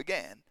Sabbath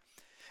began.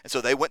 And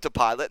so they went to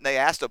Pilate, and they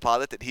asked of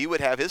Pilate that he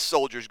would have his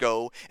soldiers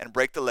go and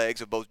break the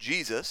legs of both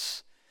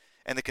Jesus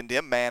and the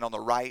condemned man on the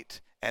right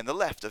and the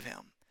left of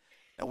him.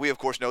 Now we, of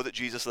course, know that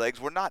Jesus' legs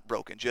were not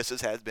broken, just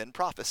as has been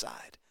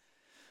prophesied.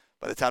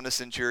 By the time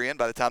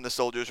the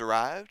soldiers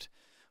arrived,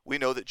 we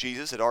know that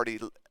Jesus had already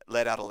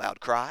let out a loud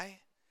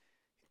cry,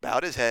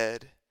 bowed his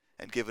head,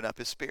 and given up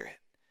his spirit.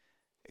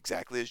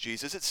 Exactly as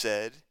Jesus had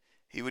said,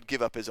 he would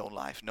give up his own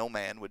life. No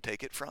man would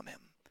take it from him.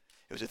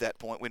 It was at that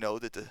point we know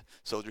that the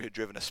soldier had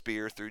driven a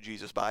spear through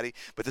Jesus' body,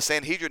 but the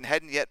Sanhedrin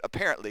hadn't yet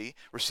apparently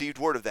received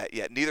word of that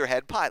yet. Neither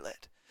had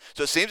Pilate.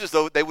 So it seems as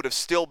though they would have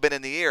still been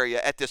in the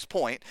area at this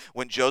point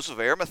when Joseph of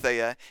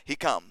Arimathea, he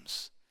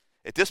comes.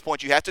 At this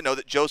point, you have to know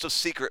that Joseph's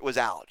secret was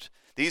out.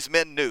 These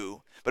men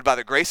knew, but by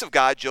the grace of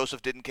God,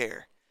 Joseph didn't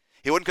care.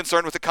 He wasn't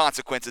concerned with the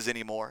consequences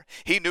anymore.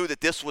 He knew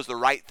that this was the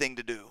right thing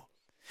to do.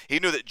 He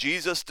knew that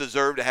Jesus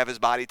deserved to have his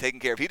body taken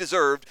care of. He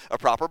deserved a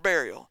proper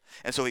burial.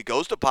 And so he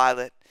goes to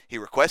Pilate, he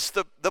requests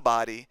the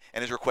body,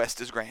 and his request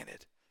is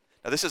granted.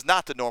 Now this is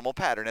not the normal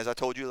pattern, as I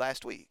told you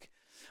last week.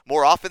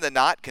 More often than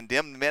not,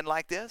 condemned men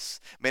like this,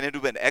 men who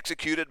have been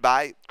executed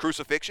by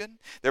crucifixion,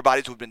 their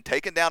bodies would have been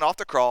taken down off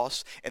the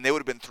cross, and they would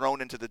have been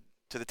thrown into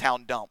the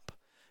town dump.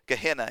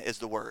 Gehenna is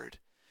the word.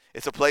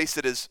 It's a place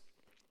that has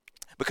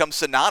become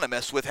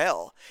synonymous with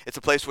hell. It's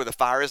a place where the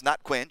fire is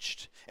not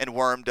quenched and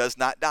worm does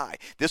not die.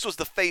 This was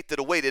the fate that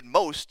awaited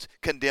most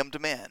condemned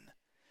men.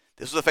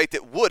 This was the fate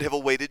that would have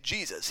awaited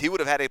Jesus. He would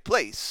have had a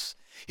place.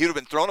 He would have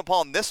been thrown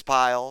upon this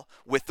pile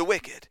with the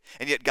wicked,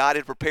 and yet God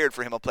had prepared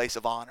for him a place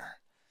of honor.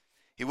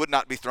 He would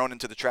not be thrown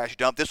into the trash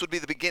dump. This would be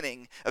the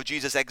beginning of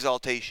Jesus'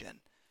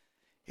 exaltation.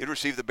 He would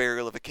receive the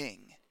burial of a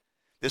king.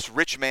 This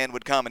rich man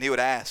would come and he would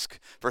ask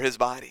for his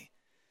body.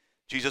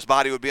 Jesus'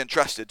 body would be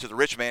entrusted to the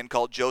rich man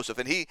called Joseph.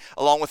 And he,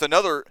 along with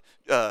another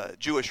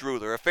Jewish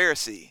ruler, a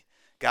Pharisee, a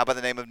guy by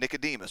the name of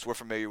Nicodemus. We're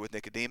familiar with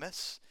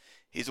Nicodemus.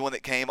 He's the one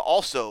that came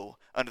also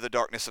under the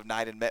darkness of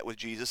night and met with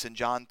Jesus in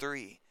John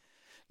 3.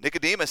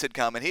 Nicodemus had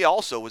come, and he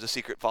also was a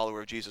secret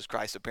follower of Jesus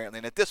Christ, apparently.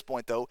 And at this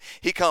point, though,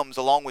 he comes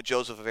along with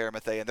Joseph of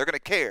Arimathea, and they're going to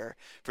care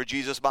for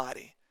Jesus'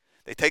 body.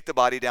 They take the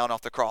body down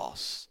off the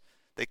cross.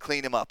 They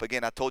clean him up.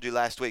 Again, I told you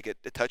last week, it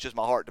touches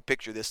my heart to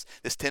picture this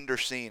tender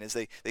scene as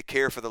they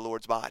care for the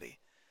Lord's body.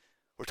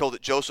 We're told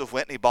that Joseph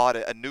went and he bought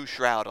a new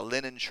shroud, a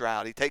linen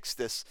shroud. He takes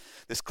this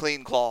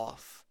clean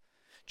cloth.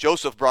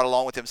 Joseph brought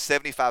along with him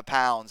 75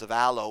 pounds of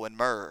aloe and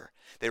myrrh.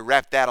 They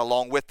wrapped that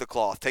along with the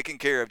cloth, taking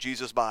care of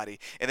Jesus' body,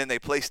 and then they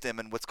placed him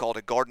in what's called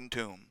a garden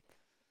tomb.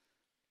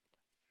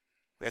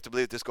 We have to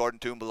believe that this garden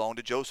tomb belonged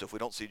to Joseph. We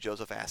don't see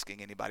Joseph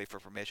asking anybody for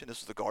permission.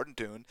 This was the garden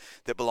tomb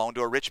that belonged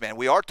to a rich man.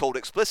 We are told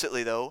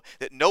explicitly, though,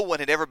 that no one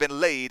had ever been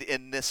laid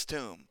in this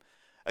tomb.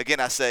 Again,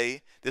 I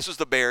say, this was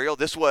the burial.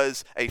 This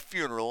was a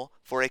funeral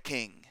for a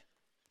king,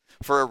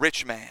 for a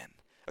rich man.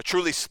 A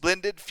truly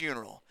splendid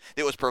funeral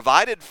that was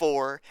provided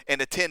for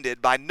and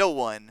attended by no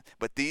one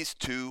but these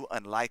two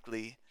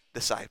unlikely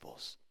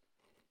disciples.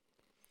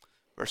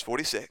 Verse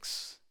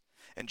 46,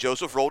 and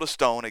Joseph rolled a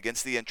stone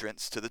against the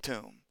entrance to the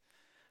tomb.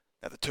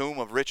 Now the tomb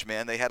of rich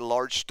men, they had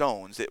large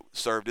stones that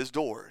served as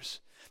doors.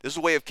 This is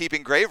a way of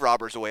keeping grave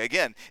robbers away.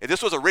 Again, if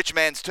this was a rich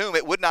man's tomb,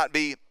 it would not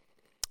be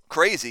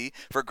crazy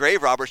for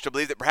grave robbers to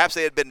believe that perhaps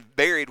they had been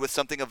buried with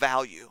something of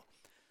value.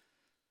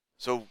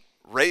 So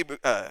grave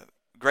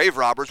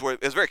robbers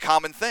is a very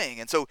common thing,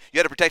 and so you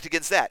had to protect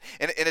against that.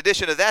 And in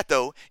addition to that,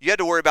 though, you had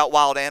to worry about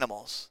wild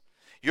animals.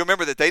 You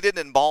remember that they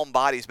didn't embalm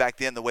bodies back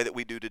then the way that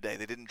we do today.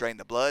 They didn't drain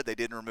the blood. They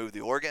didn't remove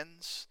the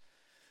organs.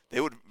 They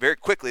would very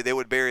quickly, they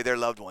would bury their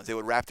loved ones. They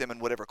would wrap them in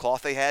whatever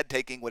cloth they had,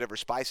 taking whatever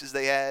spices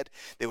they had.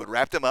 They would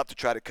wrap them up to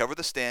try to cover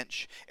the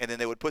stench, and then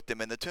they would put them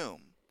in the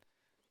tomb.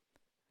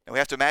 And we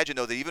have to imagine,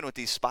 though, that even with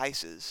these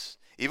spices,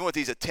 even with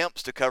these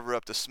attempts to cover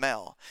up the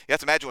smell, you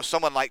have to imagine with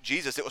someone like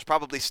Jesus, it was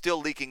probably still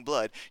leaking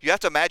blood. You have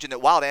to imagine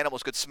that wild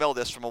animals could smell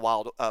this from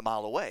a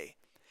mile away.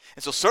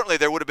 And so certainly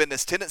there would have been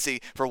this tendency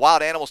for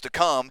wild animals to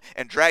come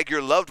and drag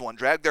your loved one,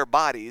 drag their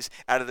bodies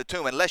out of the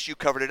tomb, unless you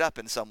covered it up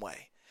in some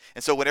way.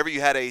 And so whenever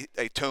you had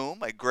a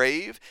tomb, a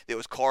grave that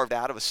was carved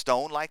out of a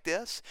stone like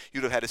this,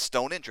 you'd have had a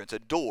stone entrance, a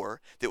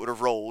door that would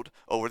have rolled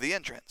over the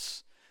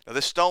entrance. Now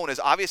this stone is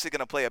obviously going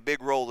to play a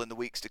big role in the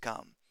weeks to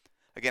come.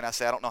 Again, I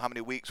say I don't know how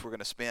many weeks we're going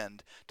to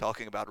spend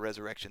talking about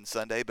Resurrection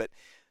Sunday, but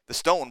the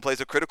stone plays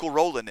a critical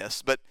role in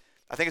this. But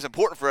I think it's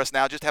important for us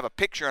now just to have a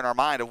picture in our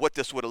mind of what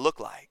this would have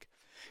looked like.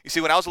 You see,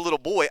 when I was a little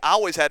boy, I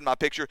always had in my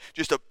picture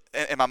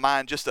in my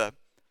mind just a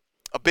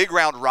big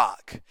round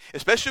rock,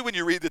 especially when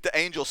you read that the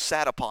angels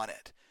sat upon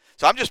it.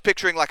 So I'm just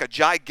picturing like a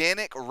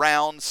gigantic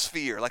round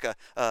sphere, like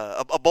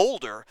a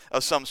boulder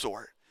of some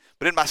sort.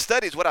 But in my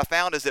studies, what I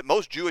found is that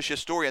most Jewish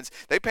historians,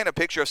 they paint a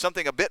picture of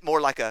something a bit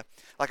more like a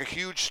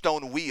huge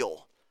stone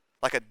wheel,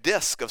 like a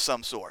disc of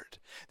some sort.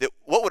 That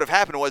what would have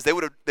happened was they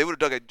would have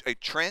dug a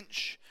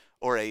trench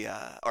or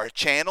a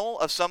channel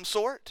of some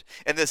sort,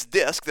 and this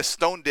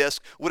stone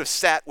disc, would have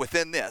sat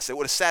within this. It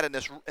would have sat in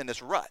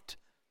this rut.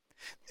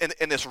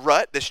 In this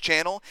rut, this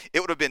channel, it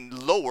would have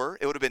been lower,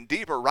 it would have been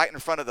deeper right in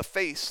front of the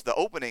face, the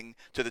opening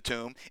to the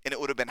tomb, and it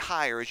would have been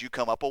higher as you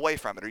come up away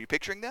from it. Are you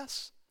picturing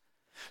this?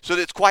 So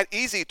that it's quite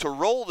easy to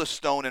roll the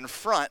stone in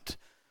front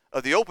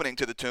of the opening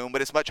to the tomb,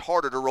 but it's much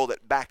harder to roll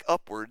it back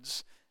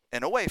upwards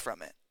and away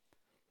from it.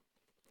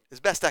 As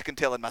best I can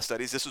tell in my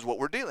studies, this is what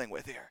we're dealing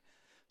with here.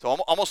 So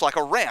almost like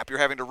a ramp, you're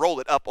having to roll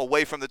it up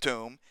away from the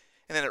tomb,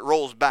 and then it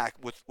rolls back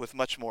with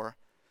much more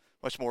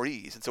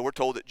ease. And so we're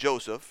told that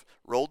Joseph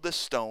rolled this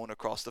stone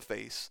across the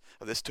face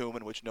of this tomb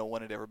in which no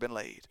one had ever been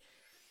laid.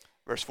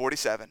 Verse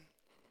 47,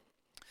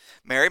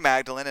 Mary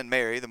Magdalene and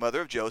Mary, the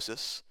mother of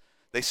Joseph,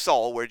 they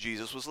saw where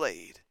Jesus was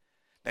laid.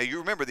 Now you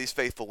remember these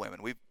faithful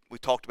women. We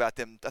talked about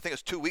them, I think it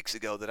was 2 weeks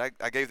ago that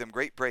I gave them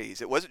great praise.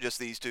 It wasn't just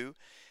these two.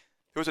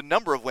 There was a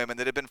number of women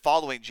that had been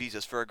following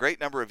Jesus for a great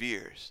number of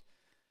years.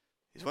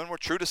 These women were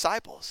true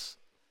disciples.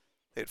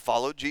 They had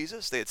followed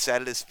Jesus. They had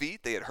sat at his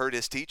feet. They had heard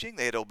his teaching.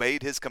 They had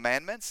obeyed his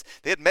commandments.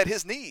 They had met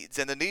his needs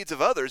and the needs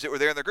of others that were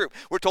there in the group.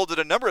 We're told that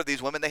a number of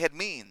these women, they had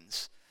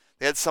means.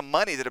 They had some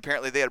money that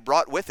apparently they had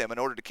brought with them in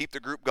order to keep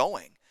the group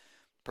going,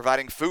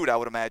 providing food, I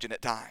would imagine,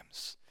 at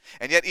times.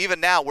 And yet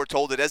even now we're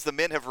told that as the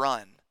men have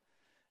run,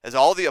 as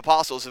all the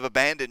apostles have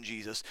abandoned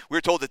Jesus,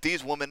 we're told that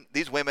these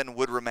women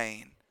would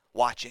remain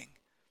watching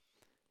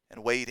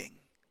and waiting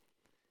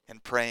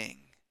and praying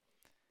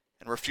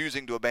and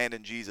refusing to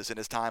abandon Jesus in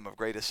his time of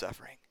greatest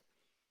suffering.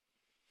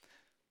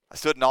 I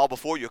stood in awe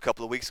before you a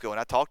couple of weeks ago, and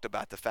I talked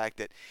about the fact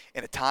that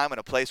in a time and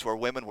a place where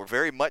women were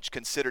very much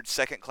considered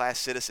second-class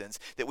citizens,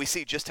 that we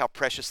see just how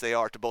precious they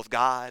are to both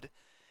God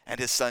and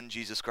his Son,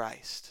 Jesus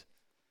Christ.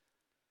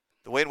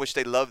 The way in which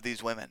they loved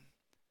these women,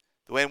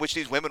 the way in which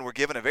these women were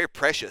given a very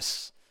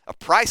precious, a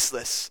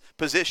priceless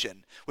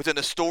position within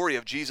the story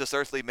of Jesus'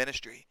 earthly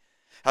ministry.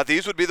 How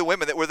these would be the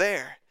women that were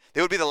there.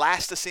 They would be the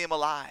last to see him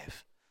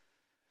alive.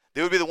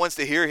 They would be the ones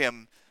to hear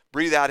him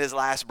breathe out his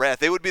last breath.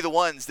 They would be the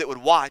ones that would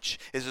watch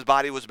as his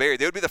body was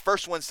buried. They would be the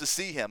first ones to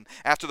see him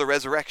after the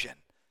resurrection.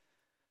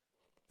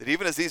 That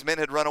even as these men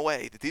had run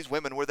away, that these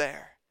women were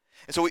there.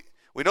 And so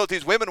we know that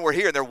these women were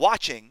here, and they're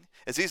watching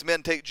as these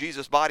men take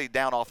Jesus' body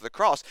down off the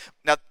cross.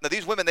 Now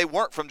these women, they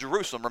weren't from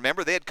Jerusalem.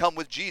 Remember, they had come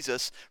with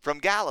Jesus from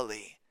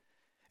Galilee.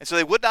 And so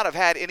they would not have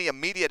had any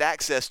immediate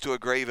access to a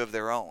grave of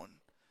their own.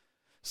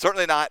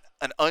 Certainly not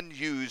an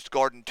unused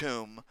garden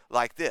tomb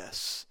like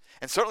this.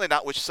 And certainly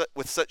not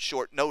with such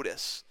short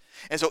notice.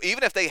 And so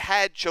even if they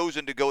had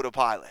chosen to go to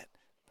Pilate,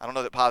 I don't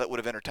know that Pilate would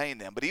have entertained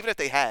them, but even if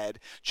they had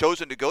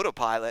chosen to go to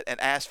Pilate and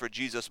ask for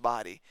Jesus'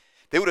 body,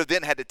 they would have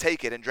then had to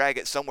take it and drag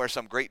it somewhere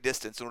some great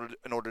distance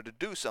in order to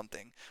do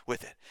something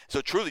with it.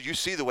 So truly you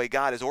see the way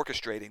God is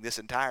orchestrating this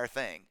entire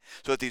thing.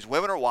 So that these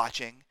women are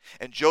watching,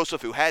 and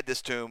Joseph, who had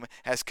this tomb,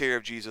 has care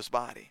of Jesus'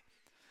 body.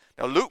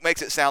 Now Luke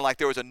makes it sound like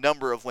there was a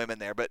number of women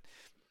there, but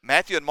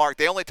Matthew and Mark,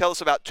 they only tell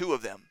us about two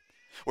of them.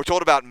 We're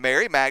told about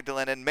Mary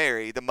Magdalene and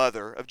Mary, the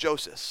mother of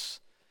Joseph.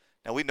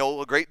 Now we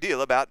know a great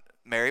deal about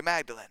Mary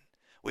Magdalene.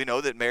 We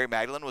know that Mary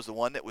Magdalene was the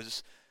one that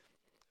was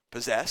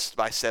possessed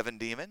by 7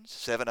 demons.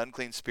 7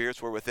 unclean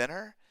spirits were within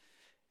her.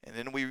 And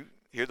then we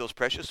hear those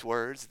precious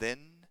words,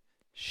 then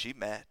she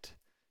met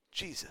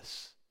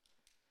Jesus.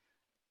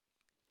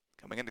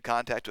 Coming into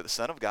contact with the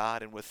Son of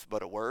God and with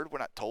but a word. We're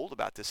not told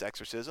about this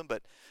exorcism,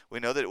 but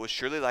we know that it was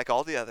surely like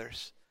all the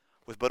others.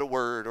 With but a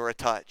word or a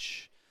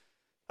touch,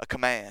 a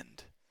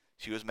command,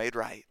 she was made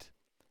right.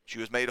 She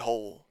was made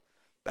whole,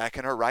 back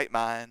in her right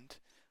mind,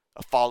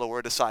 a follower,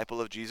 a disciple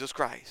of Jesus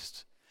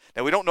Christ.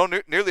 Now we don't know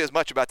nearly as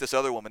much about this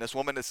other woman. This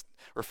woman is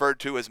referred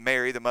to as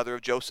Mary, the mother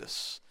of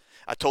Joseph.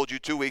 I told you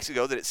 2 weeks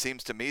ago that it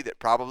seems to me that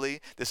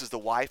probably this is the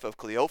wife of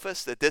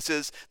Cleophas, that this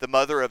is the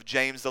mother of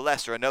James the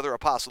Lesser, another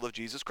apostle of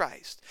Jesus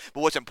Christ.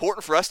 But what's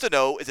important for us to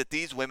know is that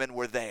these women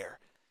were there.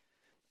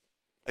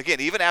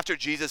 Again, even after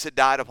Jesus had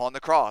died upon the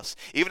cross,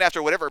 even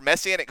after whatever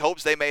messianic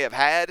hopes they may have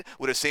had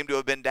would have seemed to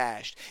have been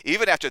dashed,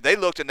 even after they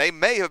looked and they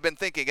may have been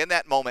thinking in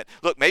that moment,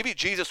 look, maybe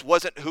Jesus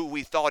wasn't who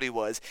we thought he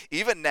was.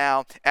 Even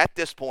now, at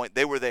this point,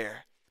 they were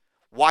there,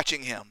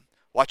 watching him,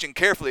 watching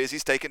carefully as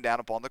he's taken down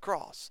upon the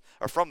cross,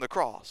 or from the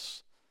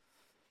cross.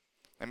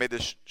 They made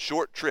this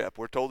short trip.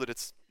 We're told that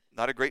it's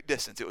not a great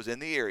distance. It was in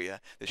the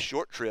area, this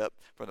short trip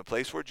from the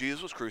place where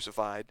Jesus was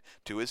crucified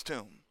to his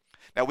tomb.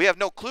 Now, we have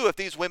no clue if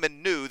these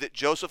women knew that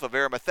Joseph of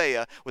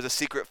Arimathea was a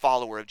secret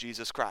follower of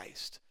Jesus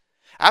Christ.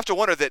 I have to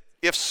wonder that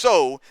if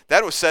so,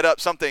 that would set up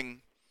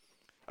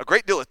a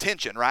great deal of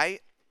tension,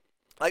 right?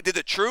 Like, did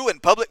the true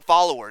and public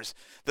followers,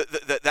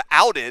 the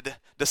outed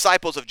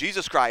disciples of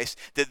Jesus Christ,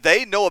 did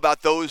they know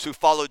about those who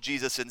followed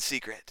Jesus in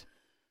secret?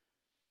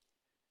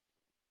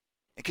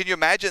 And can you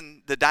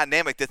imagine the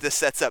dynamic that this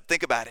sets up?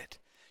 Think about it.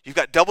 You've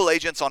got double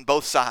agents on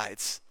both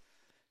sides.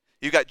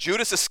 You've got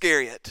Judas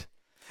Iscariot,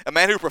 a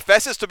man who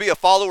professes to be a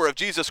follower of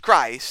Jesus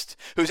Christ,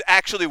 who's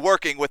actually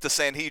working with the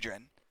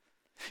Sanhedrin.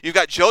 You've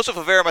got Joseph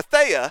of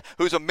Arimathea,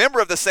 who's a member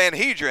of the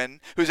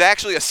Sanhedrin, who's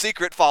actually a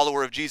secret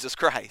follower of Jesus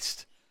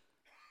Christ.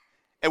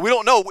 And we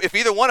don't know if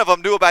either one of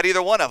them knew about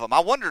either one of them.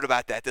 I wondered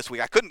about that this week.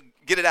 I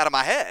couldn't get it out of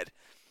my head.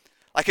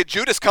 Like, had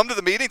Judas come to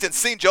the meetings and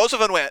seen Joseph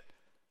and went,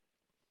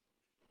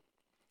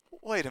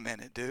 wait a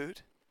minute,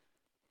 dude.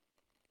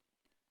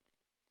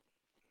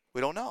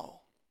 We don't know.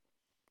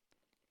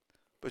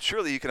 But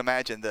surely you can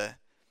imagine the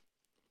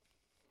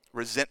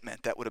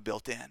resentment that would have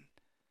built in.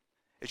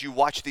 As you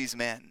watch these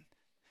men,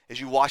 as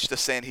you watch the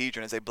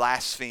Sanhedrin, as they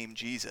blasphemed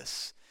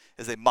Jesus,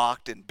 as they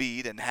mocked and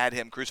beat and had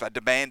him crucified,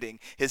 demanding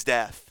his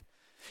death.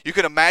 You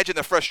can imagine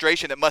the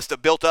frustration that must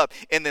have built up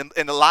in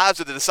the lives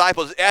of the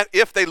disciples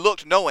if they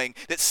looked knowing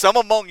that some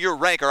among your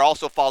rank are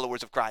also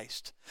followers of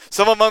Christ.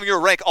 Some among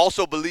your rank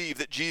also believe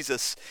that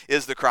Jesus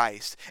is the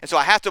Christ. And so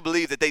I have to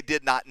believe that they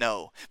did not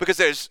know. Because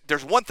there's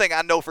one thing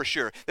I know for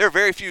sure. There are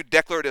very few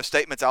declarative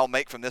statements I'll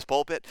make from this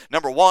pulpit.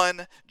 Number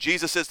one,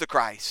 Jesus is the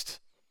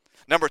Christ.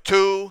 Number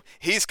two,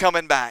 he's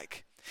coming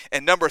back.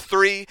 And number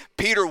three,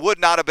 Peter would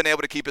not have been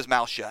able to keep his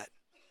mouth shut.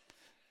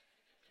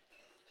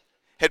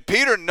 Had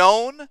Peter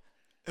known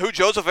who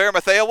Joseph of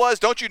Arimathea was,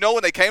 don't you know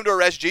when they came to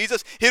arrest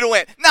Jesus, he'd have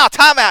went, "Now,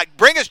 time out,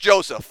 bring us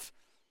Joseph."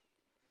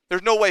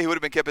 There's no way he would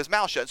have been kept his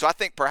mouth shut. So I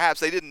think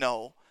perhaps they didn't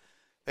know.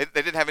 They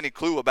didn't have any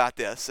clue about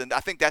this. And I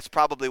think that's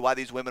probably why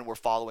these women were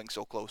following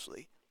so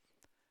closely.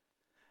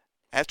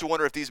 I have to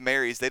wonder if these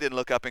Marys, they didn't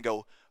look up and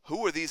go,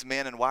 who are these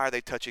men and why are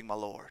they touching my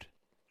Lord?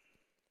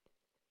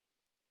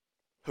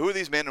 Who are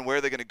these men and where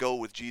are they going to go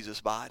with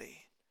Jesus'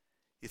 body?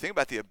 You think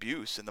about the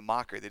abuse and the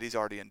mockery that he's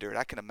already endured.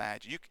 I can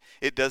imagine.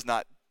 It does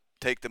not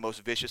take the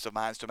most vicious of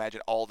minds to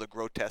imagine all the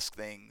grotesque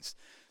things,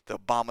 the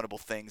abominable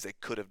things they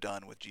could have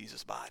done with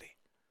Jesus' body.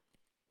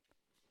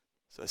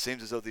 So it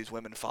seems as though these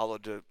women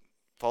followed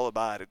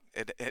by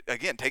it,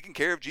 again, taking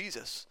care of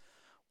Jesus,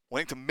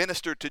 wanting to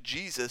minister to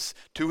Jesus,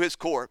 to his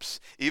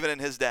corpse, even in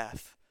his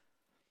death.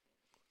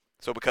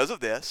 So because of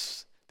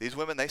this, these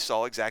women, they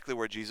saw exactly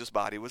where Jesus'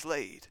 body was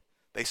laid.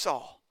 They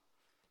saw.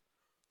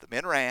 The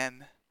men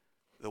ran,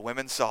 the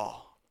women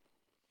saw.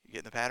 You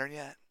getting the pattern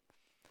yet?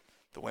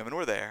 The women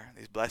were there,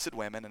 these blessed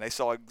women, and they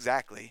saw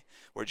exactly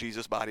where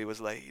Jesus' body was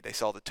laid. They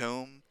saw the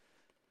tomb,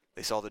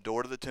 they saw the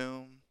door to the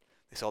tomb,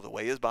 they saw the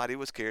way his body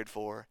was cared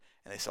for,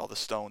 and they saw the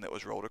stone that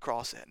was rolled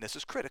across it. And this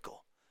is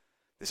critical.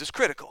 This is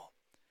critical.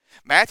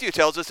 Matthew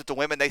tells us that the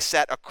women, they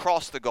sat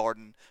across the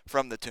garden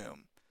from the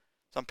tomb.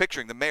 So I'm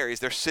picturing the Marys,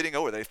 they're sitting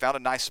over there. They found a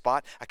nice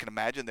spot. I can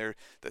imagine the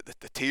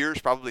tears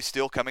probably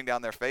still coming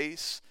down their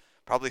face,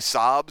 probably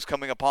sobs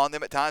coming upon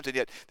them at times, and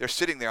yet they're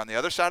sitting there on the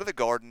other side of the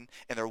garden,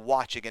 and they're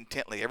watching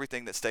intently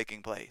everything that's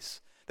taking place.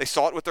 They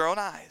saw it with their own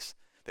eyes.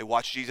 They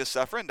watched Jesus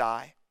suffer and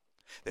die.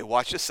 They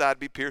watched his side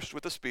be pierced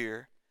with a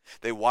spear.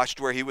 They watched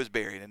where he was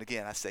buried. And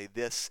again, I say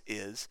this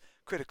is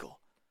critical.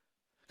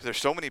 Because there's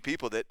so many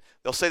people that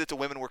they'll say that the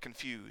women were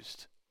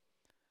confused.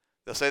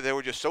 They'll say they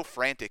were just so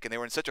frantic and they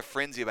were in such a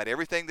frenzy about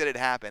everything that had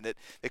happened that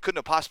they couldn't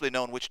have possibly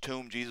known which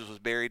tomb Jesus was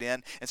buried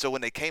in. And so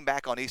when they came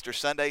back on Easter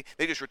Sunday,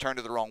 they just returned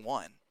to the wrong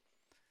one.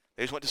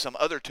 They just went to some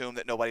other tomb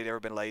that nobody had ever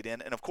been laid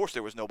in. And of course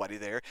there was nobody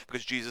there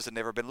because Jesus had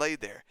never been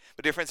laid there.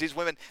 But dear friends, these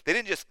women, they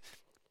didn't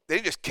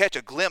just catch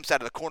a glimpse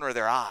out of the corner of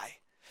their eye.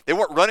 They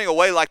weren't running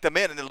away like the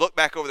men and then look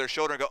back over their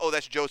shoulder and go, oh,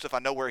 that's Joseph. I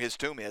know where his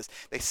tomb is.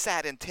 They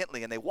sat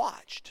intently and they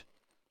watched.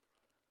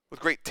 With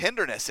great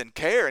tenderness and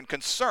care and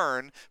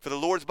concern for the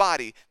Lord's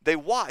body, they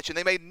watched and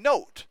they made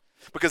note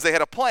because they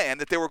had a plan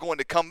that they were going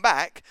to come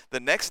back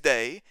the next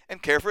day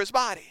and care for his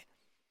body.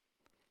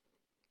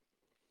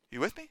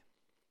 You with me?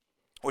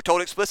 We're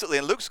told explicitly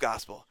in Luke's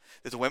gospel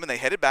that the women, they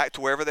headed back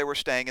to wherever they were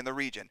staying in the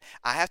region.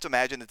 I have to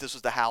imagine that this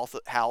was the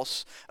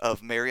house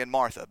of Mary and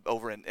Martha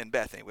over in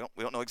Bethany. We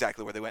don't know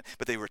exactly where they went,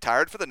 but they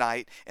retired for the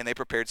night and they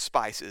prepared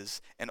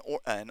spices and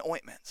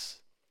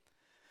ointments.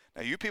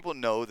 Now, you people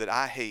know that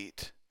I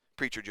hate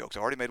preacher jokes. I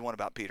already made one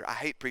about Peter. I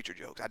hate preacher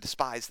jokes. I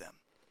despise them.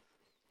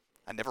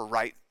 I never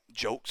write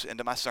jokes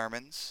into my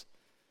sermons.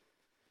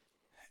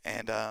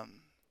 And I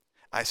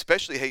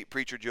especially hate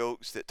preacher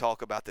jokes that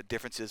talk about the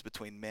differences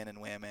between men and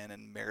women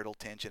and marital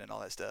tension and all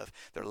that stuff.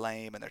 They're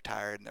lame and they're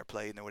tired and they're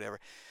played and whatever.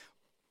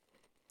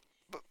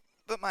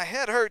 But my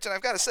head hurts, and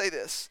I've got to say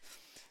this.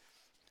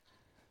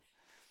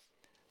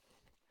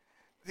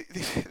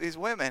 These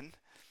women,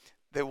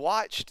 they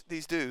watched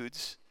these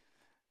dudes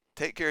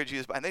take care of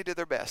Jesus, and they did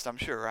their best, I'm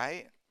sure,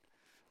 right?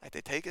 Like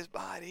they take his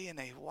body and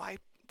they wipe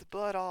the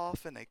blood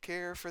off and they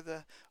care for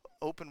the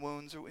open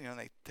wounds. You know,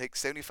 they take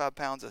 75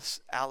 pounds of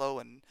aloe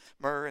and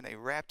myrrh and they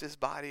wrapped his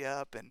body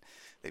up and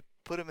they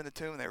put him in the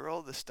tomb and they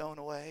rolled the stone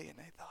away, and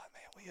they thought,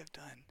 man, we have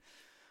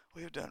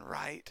done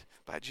right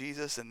by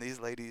Jesus. And these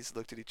ladies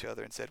looked at each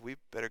other and said, we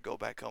better go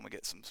back home and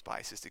get some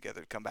spices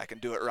together to come back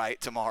and do it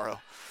right tomorrow.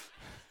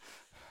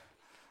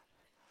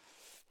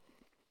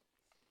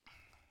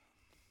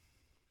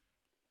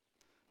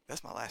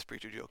 That's my last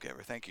preacher joke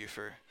ever. Thank you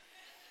for...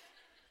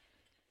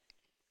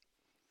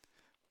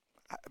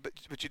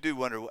 But you do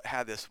wonder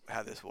how this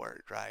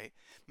worked, right?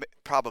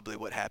 Probably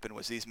what happened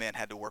was these men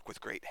had to work with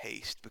great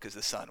haste because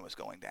the sun was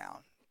going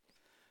down,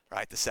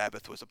 right? The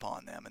Sabbath was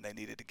upon them, and they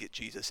needed to get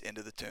Jesus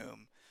into the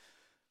tomb,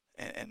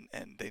 and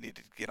they needed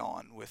to get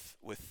on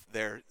with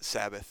their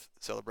Sabbath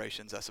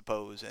celebrations, I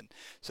suppose. And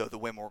so the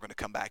women were going to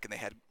come back, and they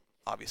had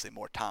obviously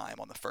more time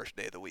on the first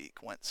day of the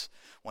week once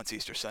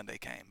Easter Sunday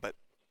came. But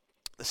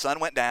the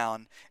sun went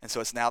down, and so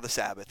it's now the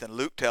Sabbath. And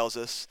Luke tells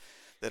us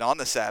that on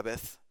the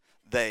Sabbath,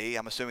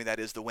 I'm assuming that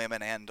is the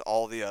women and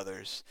all the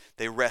others,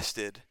 they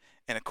rested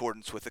in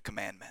accordance with the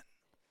commandment.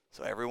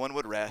 So everyone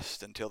would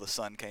rest until the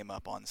sun came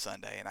up on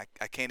Sunday. And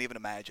I can't even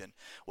imagine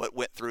what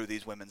went through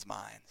these women's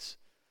minds.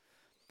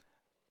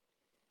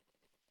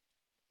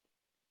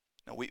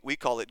 Now, we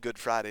call it Good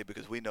Friday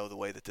because we know the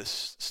way that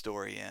this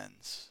story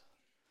ends.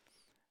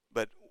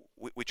 But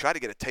we try to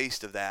get a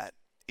taste of that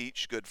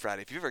each Good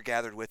Friday. If you've ever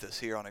gathered with us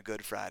here on a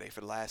Good Friday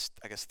for the last,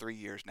 3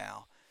 years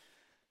now,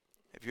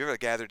 if you ever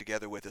gathered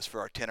together with us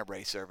for our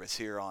Tenebrae service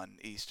here on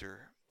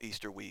Easter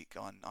week,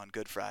 on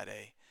Good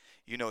Friday,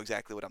 you know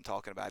exactly what I'm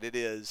talking about. It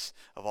is,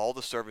 of all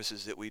the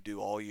services that we do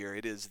all year,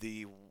 it is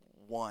the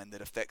one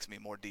that affects me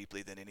more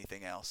deeply than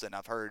anything else. And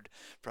I've heard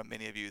from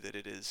many of you that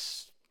it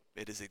is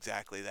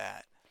exactly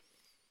that.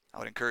 I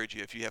would encourage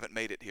you, if you haven't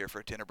made it here for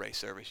a Tenebrae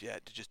service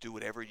yet, to just do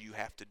whatever you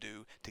have to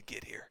do to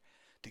get here.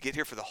 To get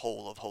here for the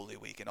whole of Holy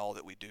Week and all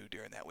that we do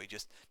during that week.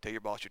 Just tell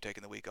your boss you're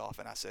taking the week off,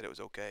 and I said it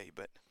was okay.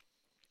 But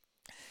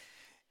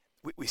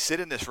we sit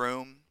in this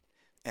room,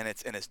 and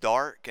it's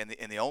dark, and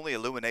the only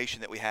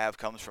illumination that we have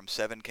comes from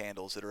 7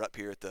 candles that are up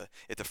here at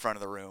the front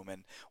of the room.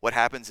 And what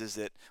happens is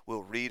that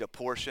we'll read a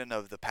portion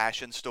of the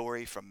Passion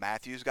story from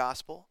Matthew's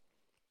Gospel,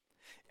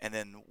 and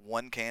then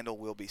one candle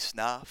will be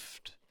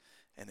snuffed,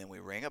 and then we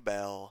ring a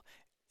bell,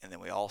 and then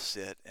we all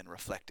sit in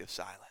reflective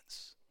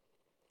silence.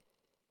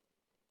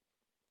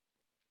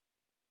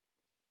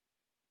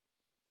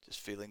 Just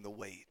feeling the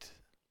weight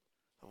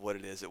of what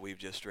it is that we've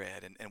just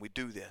read. And we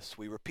do this.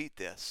 We repeat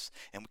this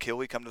until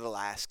we come to the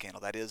last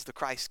candle. That is the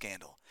Christ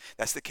candle.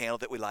 That's the candle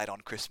that we light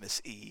on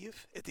Christmas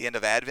Eve. At the end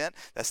of Advent,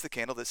 that's the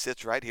candle that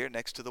sits right here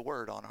next to the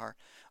Word on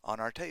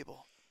our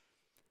table.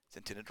 It's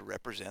intended to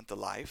represent the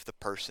life, the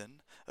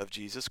person of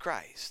Jesus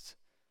Christ.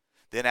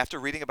 Then after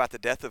reading about the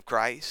death of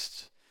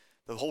Christ,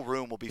 the whole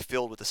room will be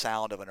filled with the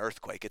sound of an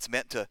earthquake. It's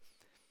meant to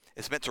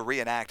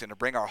reenact and to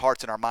bring our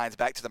hearts and our minds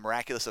back to the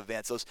miraculous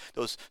events,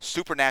 those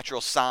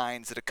supernatural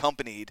signs that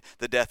accompanied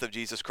the death of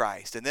Jesus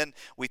Christ. And then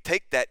we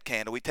take that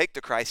candle, we take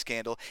the Christ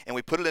candle, and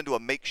we put it into a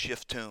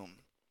makeshift tomb.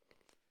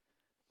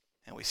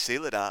 And we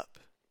seal it up.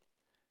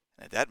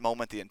 And at that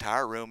moment, the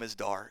entire room is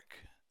dark.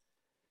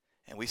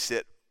 And we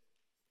sit.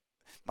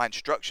 My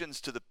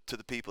instructions to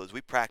the people as we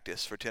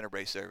practice for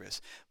Tenebrae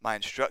service, my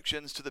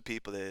instructions to the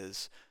people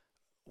is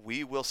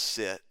we will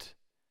sit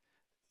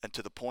and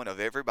to the point of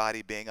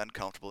everybody being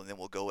uncomfortable, and then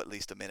we'll go at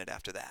least a minute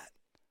after that.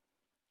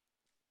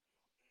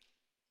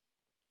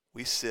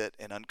 We sit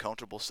in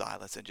uncomfortable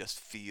silence and just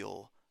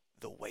feel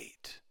the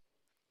weight.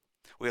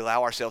 We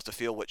allow ourselves to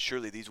feel what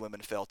surely these women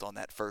felt on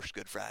that first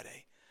Good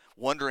Friday,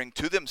 wondering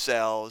to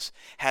themselves,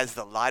 has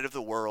the light of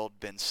the world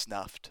been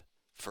snuffed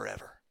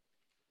forever?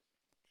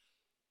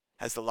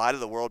 Has the light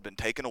of the world been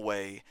taken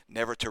away,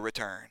 never to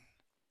return?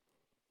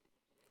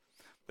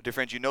 But dear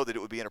friends, you know that it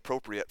would be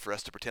inappropriate for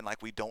us to pretend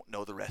like we don't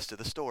know the rest of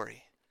the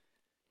story,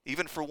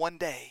 even for one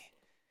day.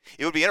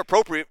 It would be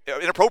inappropriate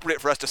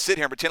for us to sit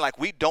here and pretend like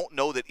we don't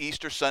know that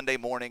Easter Sunday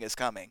morning is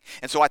coming.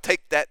 And so I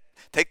take that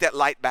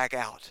light back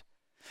out.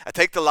 I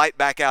take the light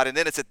back out, and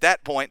then it's at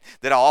that point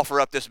that I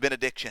offer up this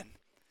benediction,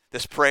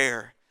 this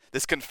prayer,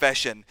 this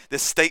confession,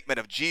 this statement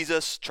of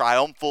Jesus'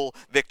 triumphal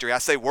victory. I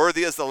say,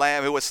 worthy is the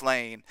Lamb who was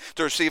slain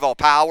to receive all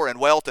power and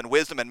wealth and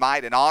wisdom and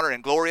might and honor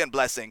and glory and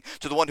blessing.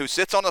 To the one who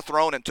sits on the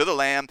throne and to the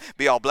Lamb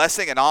be all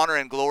blessing and honor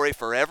and glory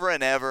forever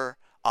and ever.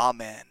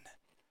 Amen.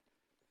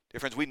 Dear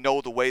friends, we know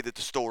the way that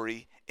the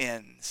story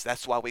ends.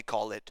 That's why we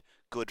call it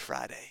Good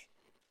Friday.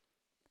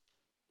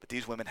 But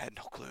these women had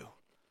no clue.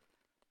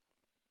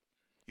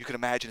 you can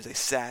imagine as they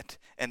sat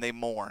and they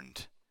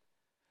mourned,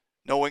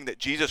 knowing that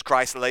Jesus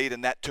Christ laid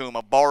in that tomb,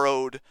 a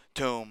borrowed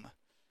tomb.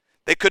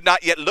 They could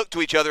not yet look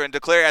to each other and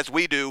declare as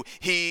we do,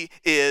 He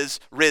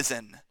is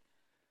risen.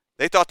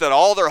 They thought that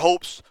all their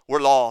hopes were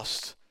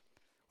lost.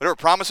 Whatever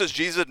promises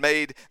Jesus had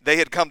made, they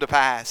had come to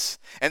pass.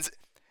 And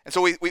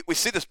so we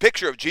see this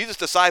picture of Jesus'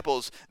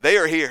 disciples. They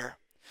are here.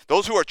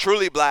 Those who are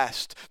truly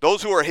blessed,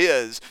 those who are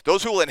His,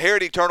 those who will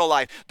inherit eternal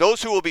life,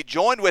 those who will be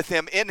joined with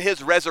Him in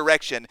His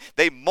resurrection.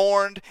 They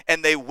mourned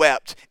and they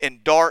wept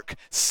in dark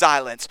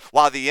silence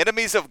while the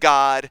enemies of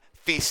God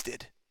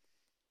feasted.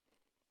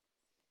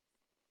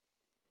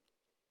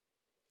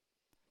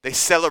 They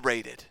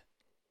celebrated.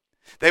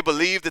 They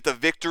believed that the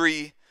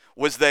victory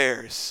was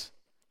theirs.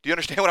 Do you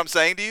understand what I'm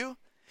saying to you?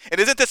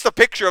 And isn't this the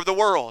picture of the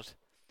world?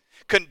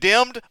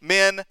 Condemned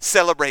men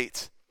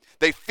celebrate.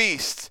 They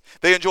feast.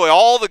 They enjoy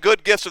all the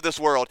good gifts of this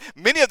world.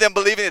 Many of them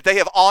believing that they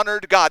have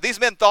honored God. These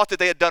men thought that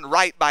they had done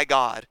right by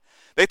God.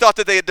 They thought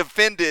that they had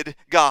defended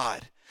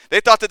God.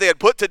 They thought that they had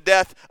put to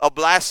death a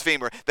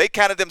blasphemer. They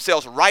counted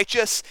themselves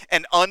righteous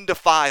and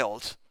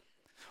undefiled,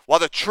 while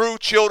the true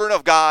children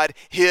of God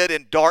hid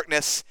in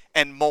darkness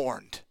and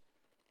mourned.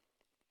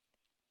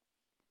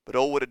 But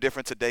oh, what a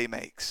difference a day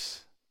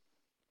makes.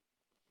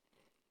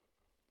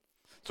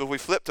 So if we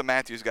flip to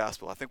Matthew's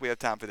Gospel, I think we have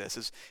time for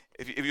this.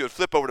 If you would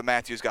flip over to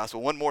Matthew's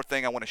Gospel, one more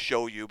thing I want to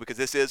show you, because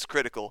this is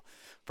critical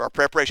for our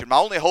preparation. My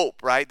only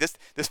hope, right,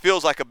 this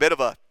feels like a bit of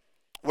a,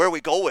 where are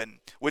we going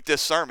with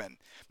this sermon?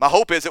 My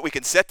hope is that we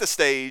can set the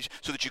stage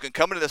so that you can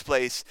come into this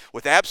place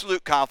with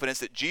absolute confidence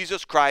that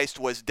Jesus Christ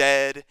was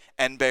dead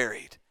and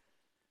buried.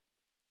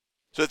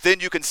 So that then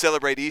you can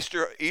celebrate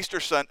Easter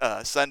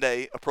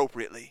Sunday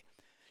appropriately.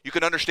 You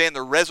can understand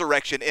the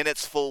resurrection in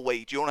its full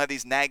weight. You don't have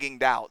these nagging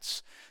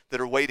doubts that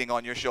are waiting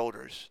on your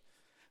shoulders.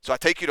 So I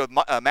take you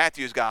to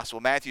Matthew's Gospel,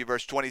 Matthew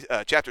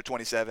chapter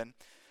 27,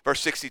 verse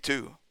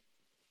 62.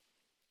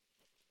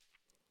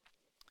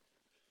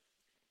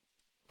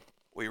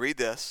 We read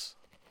this.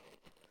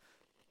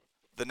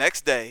 The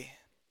next day,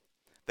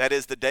 that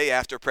is the day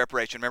after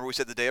preparation. Remember we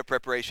said the day of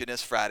preparation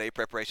is Friday,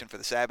 preparation for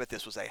the Sabbath.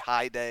 This was a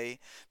high day,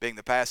 being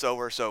the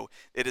Passover. So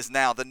it is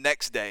now the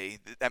next day.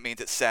 That means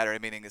it's Saturday,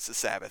 meaning it's the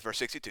Sabbath. Verse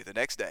 62, the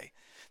next day,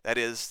 that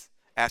is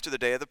after the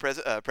day of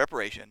the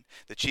preparation,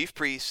 the chief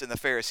priests and the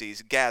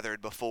Pharisees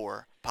gathered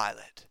before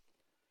Pilate.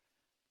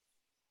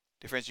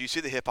 Dear friends, do you see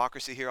the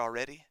hypocrisy here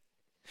already?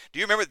 Do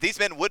you remember these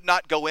men would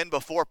not go in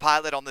before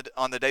Pilate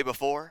on the day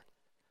before?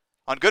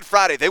 On Good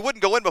Friday, they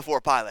wouldn't go in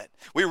before Pilate.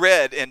 We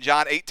read in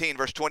John 18,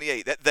 verse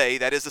 28, that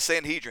that is the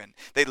Sanhedrin,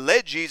 they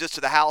led Jesus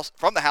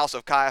from the house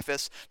of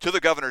Caiaphas to the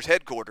governor's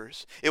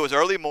headquarters. It was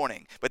early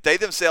morning, but they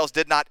themselves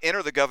did not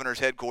enter the governor's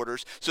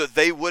headquarters so that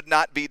they would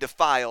not be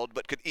defiled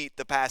but could eat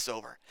the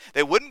Passover.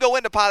 They wouldn't go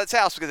into Pilate's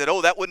house because they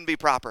said, that wouldn't be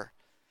proper.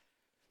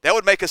 That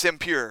would make us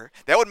impure.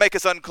 That would make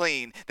us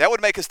unclean. That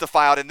would make us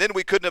defiled, and then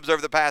we couldn't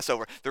observe the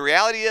Passover. The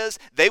reality is,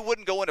 they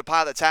wouldn't go into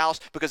Pilate's house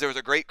because there was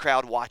a great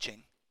crowd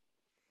watching.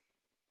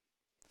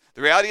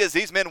 The reality is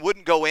these men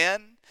wouldn't go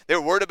in. They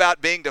were worried about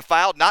being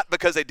defiled, not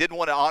because they didn't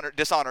want to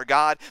dishonor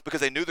God,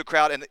 because they knew the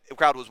crowd and the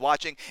crowd was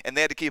watching, and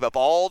they had to keep up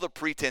all the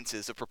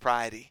pretenses of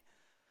propriety,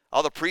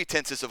 all the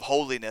pretenses of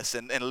holiness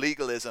and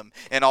legalism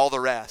and all the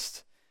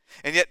rest.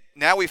 And yet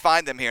now we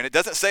find them here, and it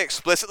doesn't say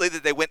explicitly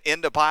that they went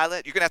into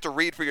Pilate. You're going to have to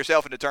read for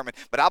yourself and determine,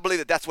 but I believe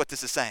that that's what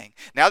this is saying.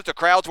 Now that the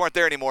crowds weren't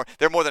there anymore,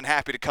 they're more than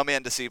happy to come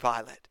in to see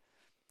Pilate.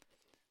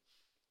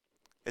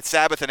 It's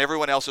Sabbath and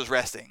everyone else is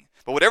resting.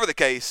 But whatever the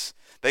case,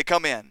 they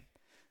come in.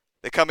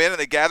 They come in and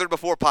they gathered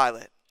before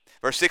Pilate.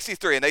 Verse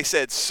 63, and they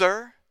said,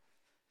 Sir,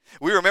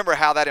 we remember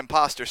how that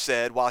impostor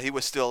said while he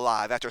was still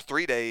alive, after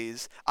 3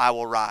 days I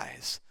will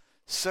rise.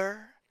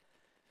 Sir?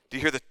 Do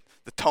you hear the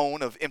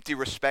tone of empty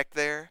respect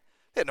there?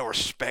 They had no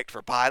respect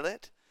for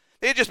Pilate.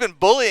 They had just been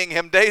bullying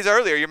him days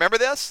earlier. You remember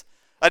this?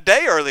 A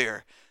day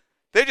earlier.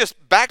 They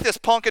just backed this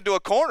punk into a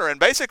corner, and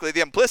basically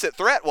the implicit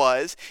threat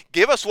was,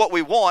 give us what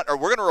we want or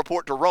we're going to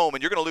report to Rome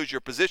and you're going to lose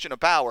your position of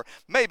power,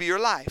 maybe your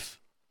life.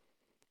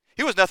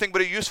 He was nothing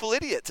but a useful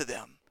idiot to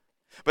them.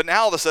 But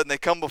now all of a sudden they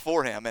come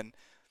before him and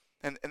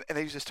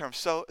they use this term,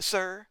 so,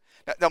 sir.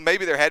 Now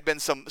maybe there had been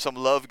some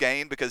love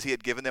gained because he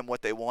had given them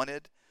what they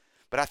wanted,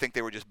 but I think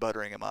they were just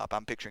buttering him up.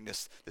 I'm picturing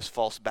this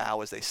false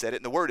bow as they said it.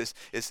 And the word is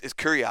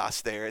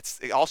kurios there. It's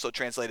also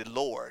translated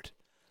Lord.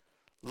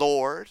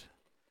 Lord,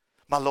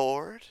 my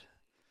Lord,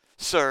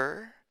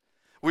 sir.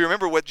 We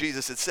remember what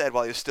Jesus had said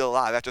while he was still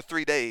alive. After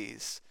 3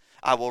 days,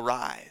 I will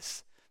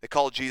rise. They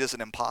called Jesus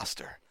an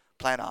imposter.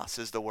 Planos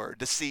is the word,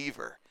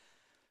 deceiver.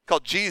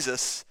 Called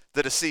Jesus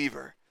the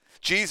deceiver.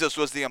 Jesus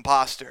was the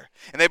imposter.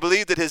 And they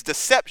believed that his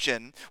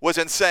deception was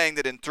in saying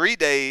that in 3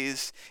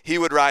 days he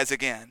would rise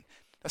again.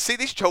 Now see,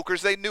 these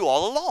chokers, they knew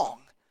all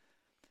along.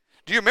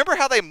 Do you remember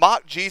how they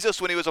mocked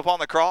Jesus when he was upon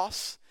the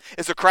cross?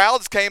 As the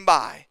crowds came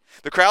by,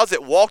 the crowds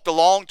that walked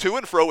along to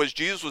and fro as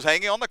Jesus was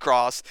hanging on the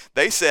cross,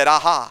 they said,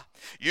 aha,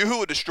 you who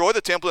would destroy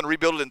the temple and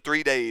rebuild it in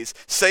 3 days,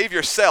 save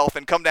yourself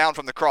and come down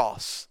from the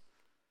cross.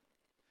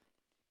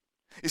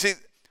 You see,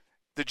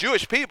 the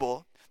Jewish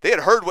people, They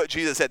had heard what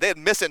Jesus said. They had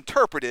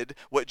misinterpreted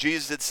what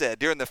Jesus had said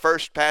during the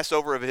first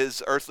Passover of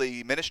his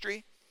earthly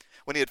ministry,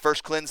 when he had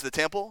first cleansed the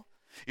temple.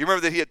 You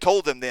remember that he had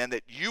told them then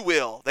that you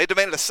will. They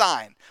demanded a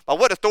sign. By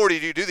what authority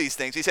do you do these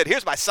things? He said,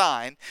 here's my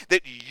sign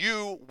that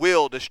you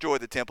will destroy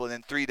the temple, and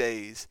in 3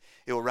 days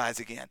it will rise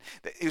again.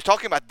 He was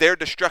talking about their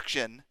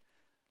destruction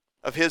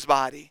of his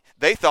body.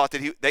 They thought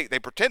that they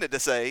pretended to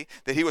say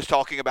that he was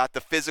talking about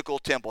the physical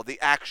temple, the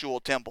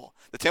actual temple,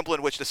 the temple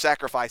in which the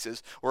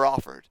sacrifices were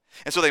offered.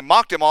 And so they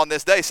mocked him on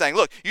this day, saying,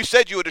 look, you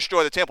said you would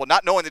destroy the temple,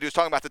 not knowing that he was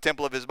talking about the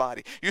temple of his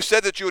body. You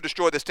said that you would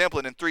destroy this temple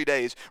and in 3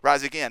 days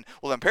rise again.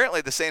 Well, apparently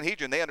the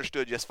Sanhedrin, they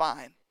understood just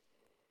fine.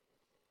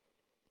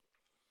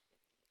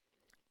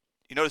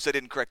 You notice they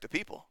didn't correct the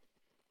people.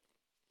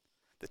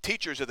 The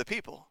teachers of the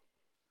people,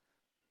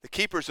 the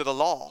keepers of the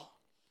law,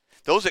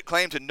 those that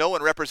claim to know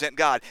and represent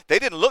God, they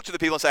didn't look to the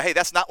people and say, hey,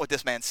 that's not what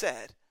this man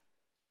said.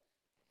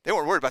 They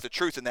weren't worried about the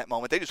truth in that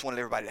moment. They just wanted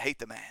everybody to hate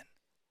the man.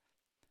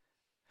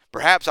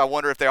 Perhaps I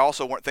wonder if they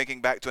also weren't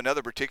thinking back to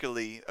another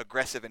particularly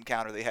aggressive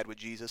encounter they had with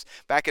Jesus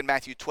back in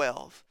Matthew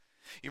 12.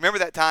 You remember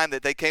that time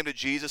that they came to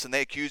Jesus and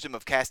they accused him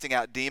of casting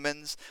out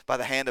demons by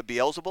the hand of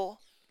Beelzebul?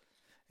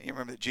 And you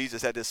remember that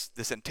Jesus had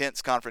this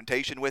intense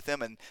confrontation with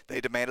them, and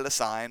they demanded a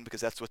sign because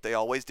that's what they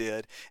always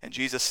did. And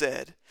Jesus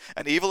said,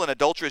 an evil and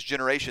adulterous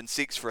generation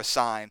seeks for a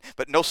sign,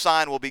 but no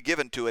sign will be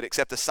given to it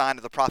except the sign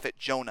of the prophet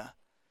Jonah.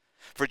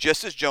 For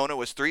just as Jonah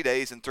was 3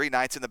 days and 3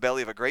 nights in the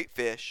belly of a great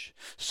fish,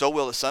 so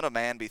will the Son of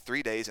Man be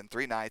 3 days and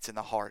 3 nights in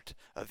the heart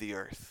of the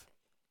earth.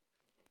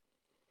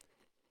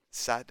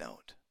 Side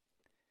note,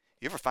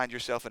 you ever find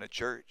yourself in a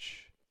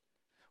church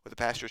where the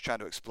pastor is trying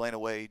to explain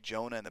away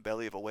Jonah in the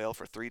belly of a whale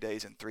for 3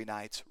 days and 3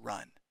 nights?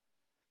 Run.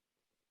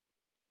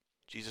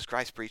 Jesus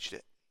Christ preached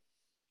it.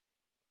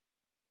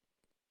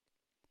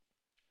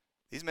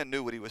 These men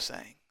knew what he was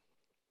saying.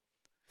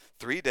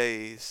 3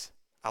 days,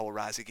 I will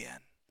rise again.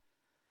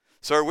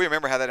 Sir, we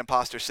remember how that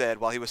impostor said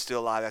while he was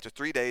still alive, after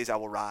 3 days I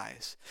will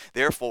rise.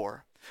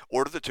 Therefore,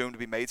 order the tomb to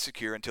be made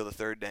secure until the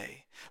 3rd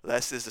day,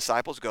 lest his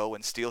disciples go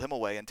and steal him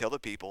away and tell the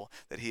people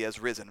that he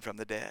has risen from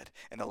the dead.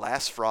 And the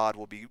last fraud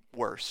will be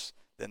worse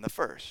than the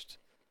first.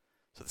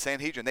 So the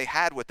Sanhedrin, they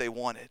had what they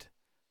wanted.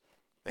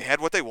 They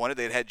had what they wanted.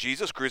 They had had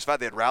Jesus crucified.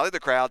 They had rallied the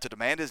crowd to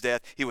demand his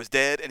death. He was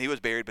dead and he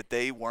was buried, but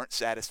they weren't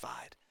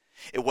satisfied.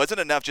 It wasn't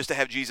enough just to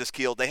have Jesus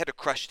killed. They had to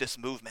crush this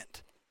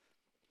movement.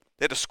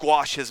 They had to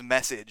squash his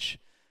message.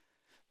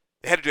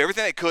 They had to do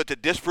everything they could to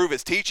disprove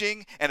his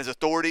teaching and his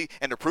authority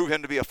and to prove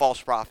him to be a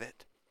false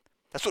prophet.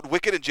 That's what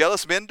wicked and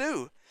jealous men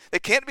do. They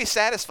can't be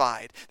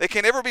satisfied. They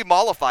can never be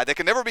mollified. They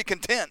can never be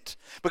content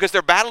because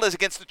their battle is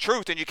against the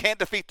truth, and you can't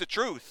defeat the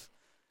truth.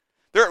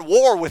 They're at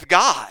war with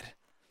God.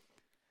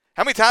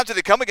 How many times did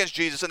they come against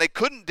Jesus and they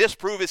couldn't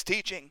disprove his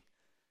teaching?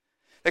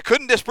 They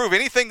couldn't disprove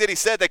anything that he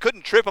said. They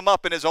couldn't trip him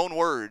up in his own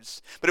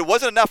words. But it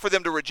wasn't enough for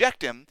them to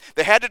reject him.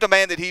 They had to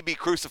demand that he be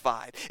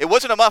crucified. It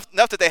wasn't enough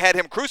that they had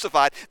him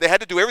crucified. They had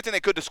to do everything they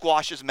could to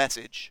squash his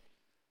message.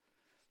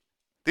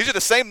 These are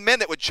the same men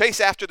that would chase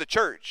after the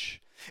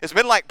church. It's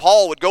men like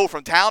Paul would go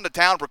from town to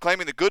town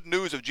proclaiming the good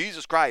news of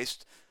Jesus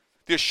Christ,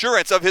 the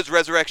assurance of his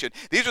resurrection.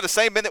 These are the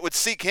same men that would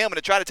seek him and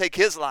to try to take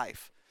his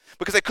life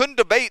because they couldn't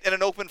debate in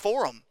an open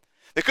forum.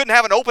 They couldn't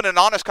have an open and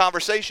honest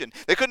conversation.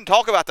 They couldn't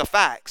talk about the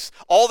facts.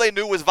 All they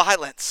knew was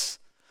violence.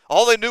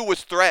 All they knew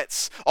was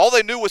threats. All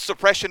they knew was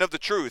suppression of the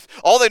truth.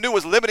 All they knew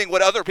was limiting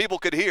what other people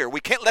could hear. We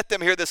can't let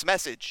them hear this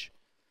message.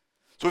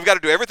 So we've got to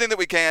do everything that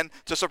we can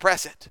to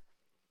suppress it.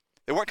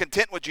 They weren't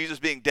content with Jesus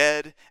being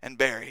dead and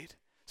buried.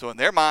 So in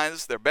their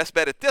minds, their best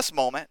bet at this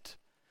moment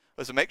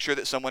was to make sure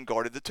that someone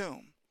guarded the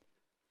tomb,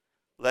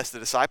 lest the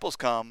disciples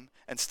come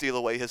and steal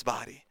away his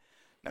body.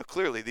 Now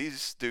clearly,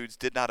 these dudes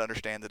did not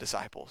understand the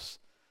disciples.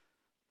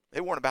 They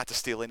weren't about to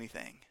steal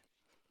anything.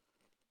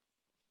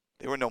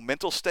 They were in no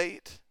mental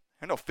state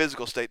or no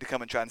physical state to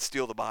come and try and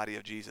steal the body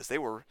of Jesus. They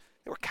were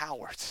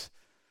cowards.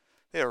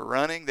 They were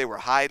running. They were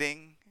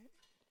hiding,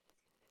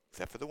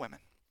 except for the women.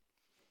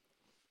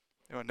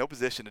 They were in no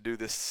position to do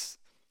this,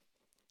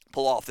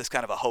 pull off this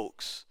kind of a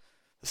hoax.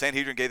 The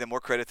Sanhedrin gave them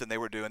more credit than they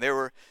were due,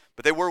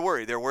 but they were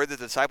worried. They were worried that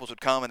the disciples would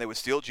come and they would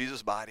steal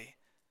Jesus' body.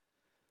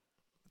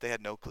 But they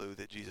had no clue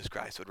that Jesus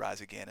Christ would rise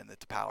again and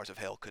that the powers of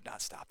hell could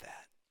not stop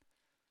that.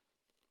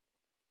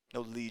 No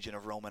legion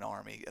of the Roman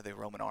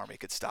army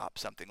could stop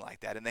something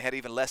like that. And they had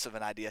even less of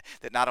an idea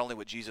that not only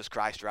would Jesus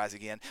Christ rise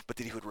again, but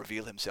that he would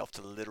reveal himself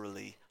to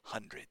literally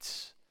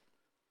hundreds.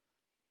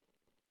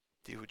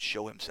 That he would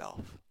show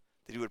himself.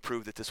 That he would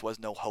prove that this was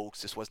no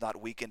hoax. This was not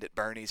Weekend at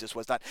Bernie's. This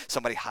was not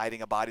somebody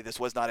hiding a body. This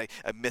was not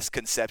a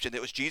misconception.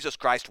 It was Jesus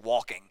Christ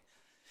walking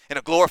in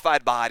a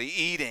glorified body,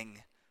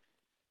 eating,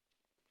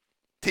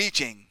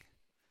 teaching,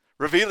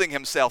 revealing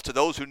himself to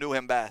those who knew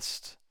him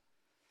best.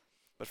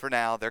 But for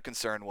now, their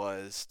concern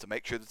was to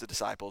make sure that the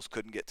disciples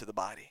couldn't get to the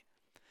body,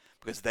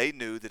 because they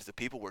knew that if the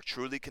people were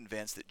truly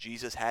convinced that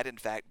Jesus had in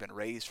fact been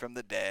raised from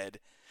the dead,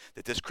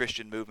 that this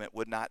Christian movement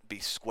would not be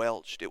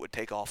squelched. It would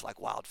take off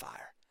like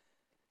wildfire.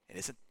 And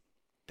isn't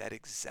that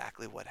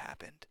exactly what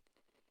happened?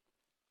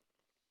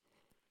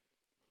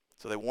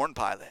 So they warned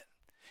Pilate.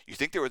 You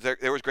think there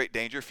was great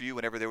danger for you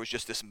whenever there was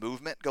just this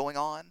movement going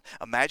on?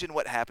 Imagine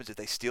what happens if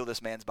they steal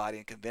this man's body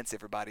and convince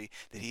everybody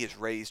that he is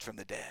raised from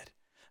the dead.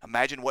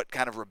 Imagine what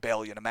kind of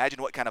rebellion.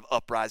 Imagine what kind of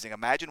uprising.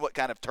 Imagine what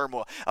kind of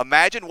turmoil.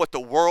 Imagine what the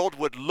world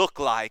would look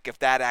like if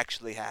that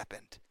actually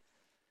happened.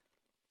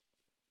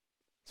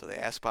 So they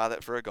ask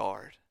Pilate for a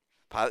guard.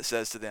 Pilate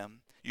says to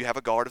them, you have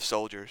a guard of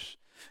soldiers.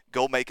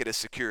 Go make it as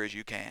secure as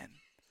you can.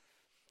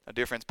 Now,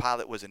 dear friends,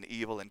 Pilate was an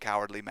evil and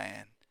cowardly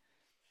man.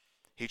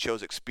 He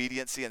chose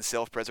expediency and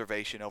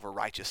self-preservation over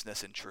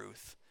righteousness and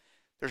truth.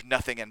 There's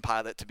nothing in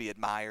Pilate to be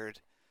admired.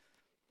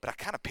 But I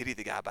kind of pity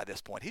the guy by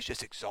this point. He's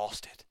just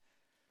exhausted.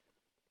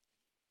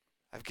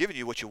 I've given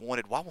you what you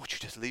wanted. Why won't you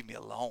just leave me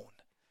alone?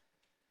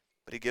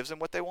 But he gives them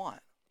what they want.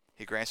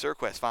 He grants their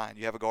request. Fine,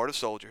 you have a guard of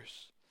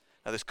soldiers.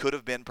 Now, this could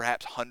have been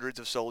perhaps hundreds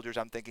of soldiers.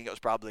 I'm thinking it was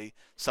probably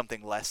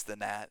something less than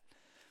that.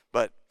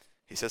 But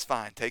he says,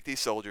 fine, take these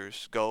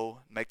soldiers, go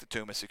make the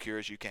tomb as secure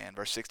as you can.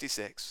 Verse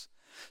 66,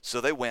 so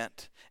they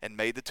went and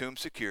made the tomb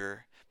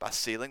secure by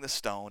sealing the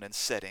stone and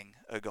setting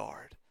a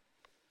guard.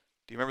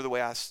 Do you remember the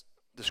way I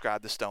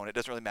described the stone? It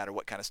doesn't really matter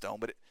what kind of stone,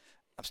 but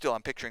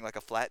I'm picturing like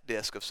a flat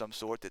disc of some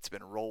sort that's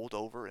been rolled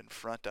over in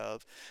front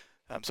of.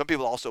 Some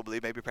people also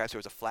believe maybe perhaps there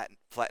was a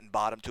flattened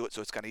bottom to it,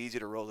 so it's kind of easy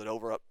to roll it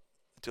over up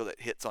until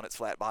it hits on its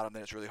flat bottom,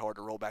 then it's really hard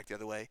to roll back the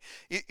other way.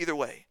 Either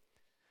way,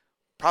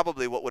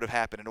 probably what would have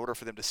happened in order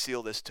for them to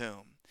seal this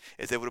tomb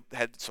is they would have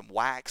had some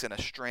wax and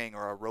a string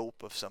or a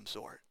rope of some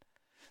sort.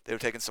 They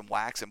would have taken some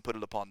wax and put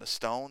it upon the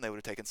stone. They would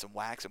have taken some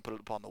wax and put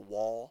it upon the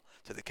wall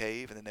to the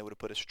cave, and then they would have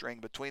put a string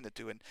between the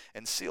two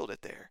and sealed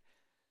it there.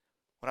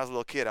 When I was a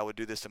little kid, I would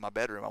do this in my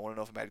bedroom. I want to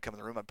know if somebody had come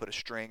in the room. I'd put a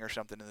string or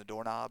something in the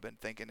doorknob and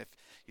thinking if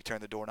you turn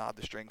the doorknob,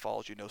 the string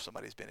falls, you know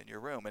somebody's been in your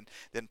room. And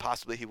then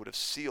possibly he would have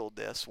sealed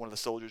this. One of the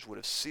soldiers would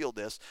have sealed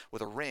this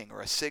with a ring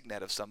or a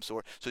signet of some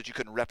sort so that you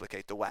couldn't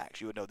replicate the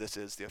wax. You would know this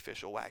is the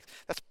official wax.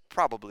 That's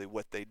probably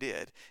what they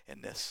did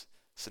in this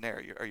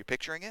scenario. Are you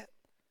picturing it?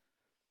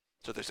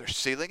 So they're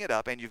sealing it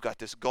up, and you've got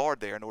this guard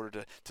there in order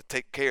to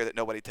take care that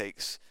nobody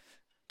takes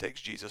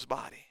Jesus'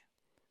 body.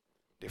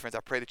 Dear friends,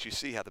 I pray that you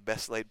see how the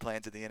best laid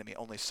plans of the enemy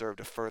only serve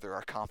to further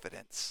our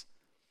confidence.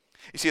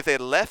 You see, if they had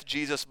left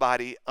Jesus'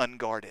 body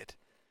unguarded,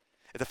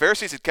 if the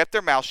Pharisees had kept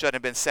their mouth shut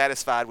and been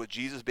satisfied with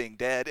Jesus being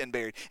dead and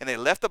buried, and they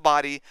left the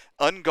body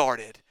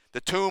unguarded, the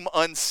tomb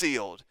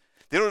unsealed,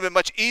 then it would have been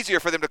much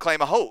easier for them to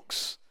claim a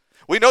hoax.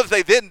 We know that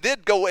they then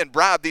did go and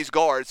bribe these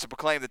guards to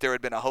proclaim that there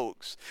had been a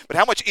hoax. But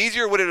how much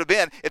easier would it have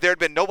been if there had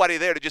been nobody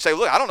there to just say,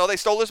 look, I don't know, they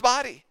stole his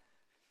body.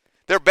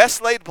 Their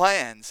best laid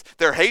plans,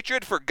 their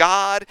hatred for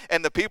God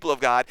and the people of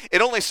God,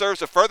 it only serves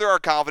to further our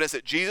confidence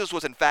that Jesus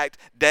was in fact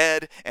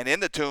dead and in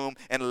the tomb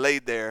and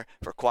laid there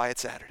for quiet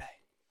Saturday.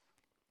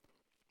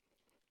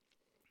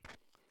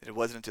 It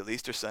wasn't until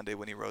Easter Sunday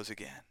when he rose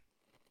again.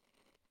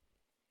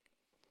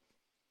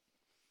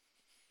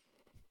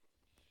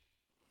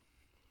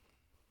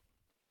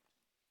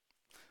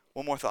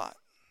 One more thought.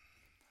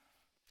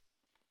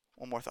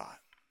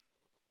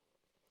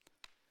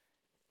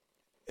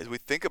 As we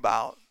think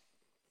about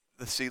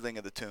the sealing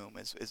of the tomb,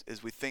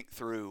 as we think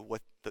through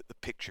what the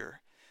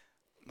picture,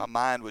 my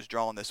mind was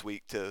drawn this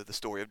week to the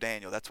story of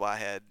Daniel. That's why I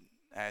had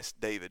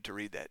asked David to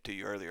read that to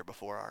you earlier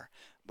before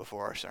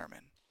our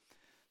sermon.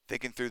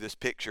 Thinking through this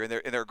picture, and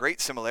there are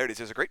great similarities.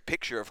 There's a great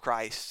picture of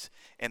Christ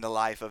in the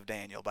life of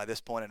Daniel. By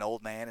this point, an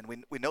old man, and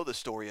we know the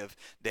story of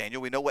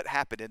Daniel. We know what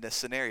happened in this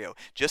scenario.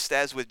 Just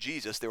as with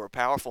Jesus, there were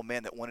powerful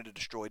men that wanted to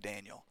destroy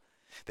Daniel.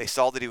 They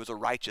saw that he was a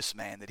righteous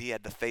man, that he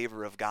had the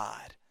favor of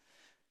God.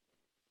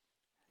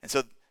 And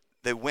so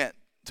they went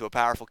to a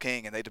powerful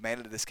king, and they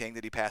demanded of this king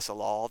that he pass a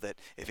law that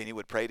if any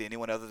would pray to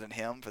anyone other than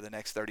him for the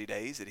next 30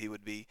 days, that he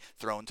would be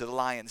thrown to the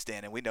lion's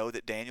den. And we know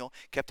that Daniel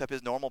kept up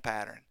his normal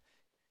pattern.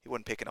 He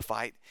wasn't picking a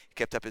fight. He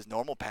kept up his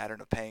normal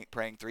pattern of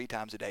praying 3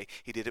 times a day.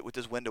 He did it with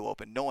his window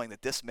open, knowing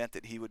that this meant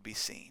that he would be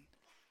seen.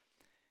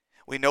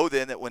 We know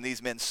then that when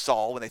these men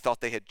saw, when they thought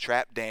they had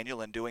trapped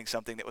Daniel in doing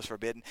something that was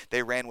forbidden,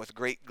 they ran with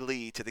great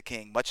glee to the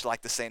king, much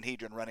like the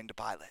Sanhedrin running to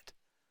Pilate.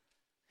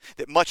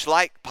 That much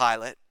like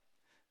Pilate,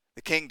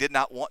 the king did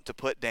not want to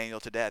put Daniel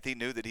to death. He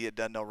knew that he had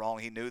done no wrong.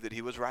 He knew that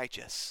he was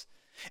righteous.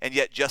 And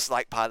yet, just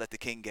like Pilate, the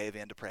king gave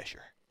in to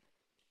pressure.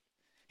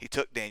 He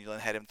took Daniel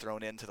and had him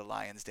thrown into the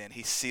lion's den.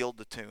 He sealed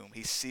the tomb.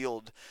 He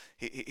sealed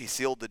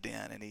the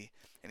den, and he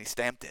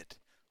stamped it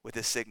with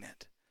his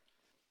signet,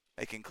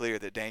 making clear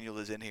that Daniel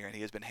is in here and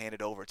he has been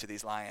handed over to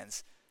these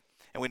lions.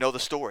 And we know the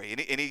story.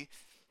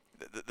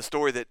 The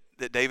story that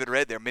David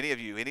read there, many of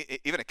you,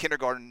 even a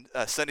kindergarten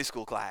Sunday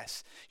school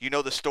class, you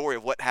know the story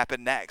of what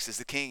happened next. As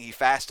the king, he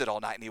fasted all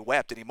night and he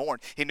wept and he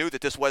mourned. He knew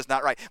that this was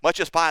not right, much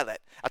as Pilate.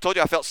 I told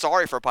you I felt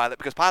sorry for Pilate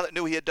because Pilate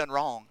knew he had done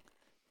wrong.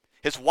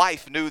 His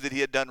wife knew that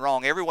he had done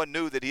wrong. Everyone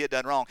knew that he had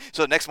done wrong.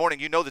 So the next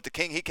morning, you know that the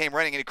king, he came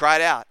running and he cried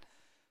out,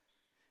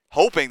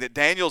 hoping that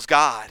Daniel's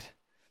God,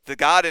 the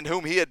God in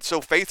whom he had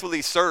so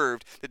faithfully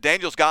served, that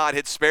Daniel's God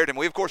had spared him.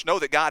 We, of course, know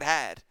that God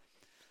had.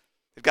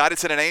 That God had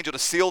sent an angel to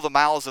seal the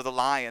mouths of the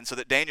lion so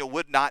that Daniel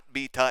would not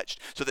be touched,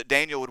 so that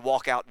Daniel would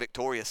walk out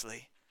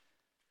victoriously.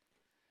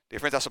 Dear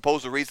friends, I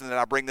suppose the reason that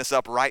I bring this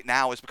up right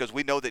now is because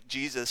we know that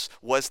Jesus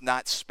was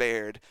not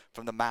spared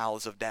from the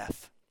mouths of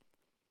death.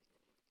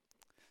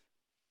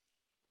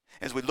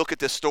 As we look at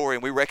this story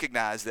and we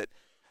recognize that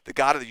the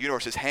God of the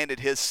universe has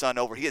handed his son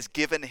over. He has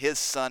given his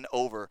son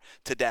over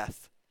to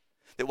death.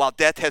 That while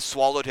death has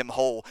swallowed him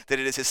whole, that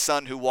it is his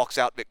son who walks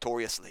out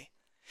victoriously.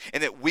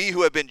 And that we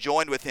who have been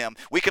joined with him,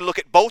 we can look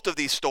at both of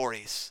these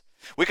stories.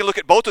 We can look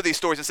at both of these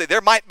stories and say,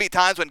 there might be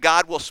times when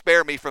God will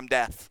spare me from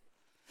death.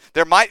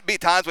 There might be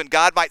times when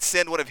God might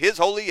send one of his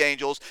holy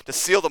angels to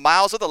seal the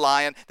mouths of the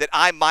lion that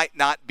I might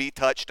not be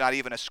touched, not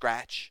even a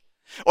scratch.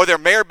 Or there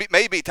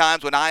may be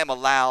times when I am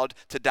allowed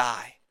to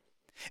die.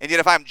 And yet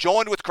if I'm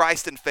joined with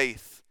Christ in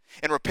faith,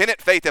 in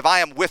repentant faith, if I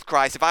am with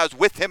Christ, if I was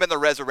with him in the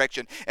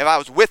resurrection, if I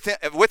was with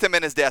him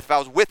in his death, if I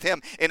was with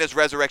him in his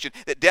resurrection,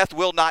 that death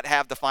will not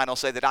have the final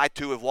say, that I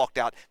too have walked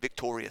out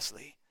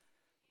victoriously.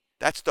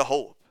 That's the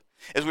hope.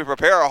 As we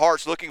prepare our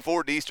hearts looking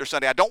forward to Easter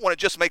Sunday, I don't want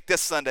to just make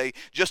this Sunday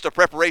just a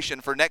preparation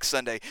for next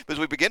Sunday, but as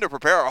we begin to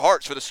prepare our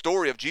hearts for the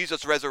story of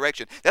Jesus'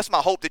 resurrection, that's my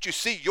hope, that you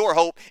see your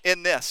hope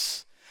in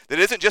this. That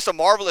it isn't just a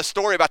marvelous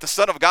story about the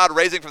Son of God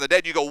raising from the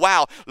dead. You go,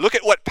 wow, look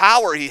at what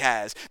power he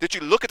has. That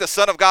you look at the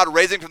Son of God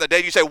raising from the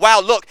dead, you say,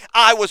 wow, look,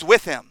 I was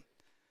with him.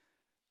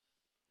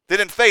 That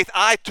in faith,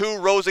 I too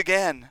rose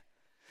again.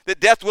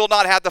 That death will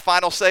not have the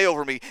final say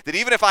over me. That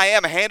even if I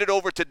am handed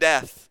over to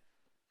death,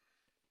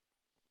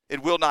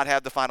 it will not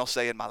have the final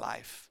say in my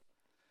life.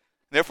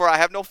 Therefore, I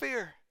have no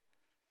fear.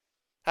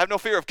 I have no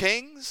fear of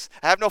kings.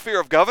 I have no fear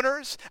of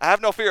governors. I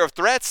have no fear of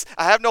threats.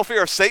 I have no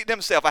fear of Satan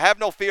himself. I have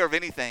no fear of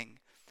anything.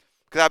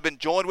 Because I've been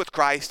joined with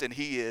Christ and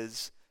he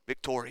is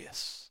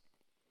victorious.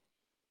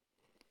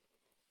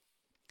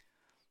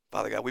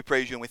 Father God, we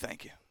praise you and we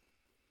thank you.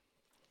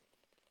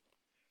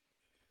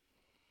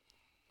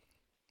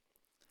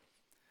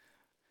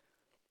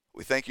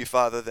 We thank you,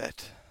 Father,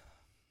 that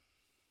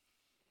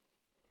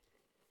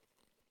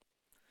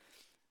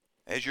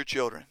as your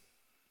children,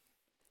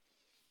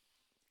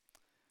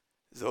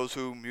 as those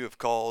whom you have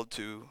called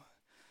to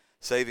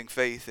saving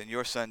faith in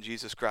your Son,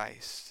 Jesus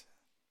Christ,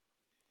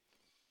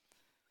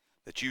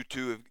 that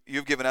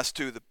you've given us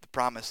too the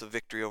promise of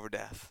victory over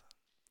death.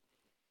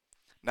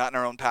 Not in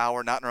our own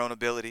power, not in our own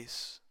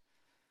abilities,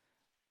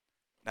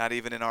 not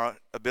even in our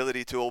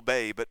ability to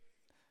obey, but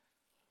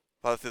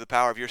Father, through the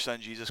power of your Son,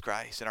 Jesus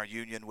Christ, and our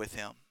union with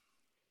him.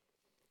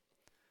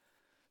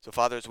 So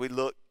Father, as we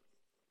look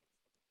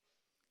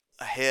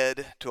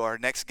ahead to our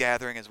next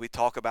gathering, as we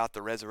talk about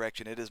the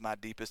resurrection, it is my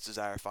deepest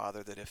desire,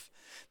 Father, that if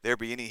there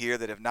be any here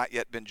that have not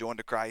yet been joined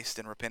to Christ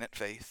in repentant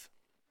faith,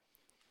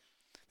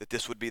 that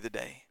this would be the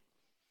day.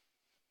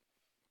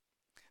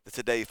 That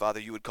today,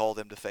 Father, you would call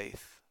them to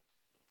faith.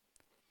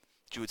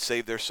 That you would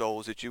save their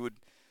souls. That you would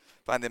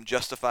find them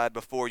justified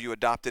before you,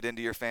 adopted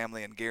into your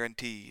family, and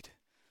guaranteed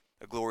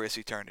a glorious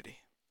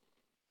eternity.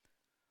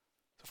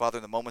 So, Father,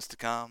 in the moments to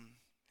come,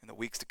 in the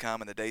weeks to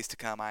come, in the days to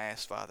come, I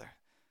ask, Father,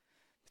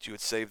 that you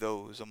would save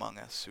those among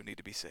us who need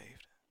to be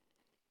saved.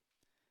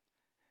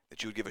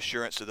 That you would give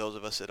assurance to those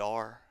of us that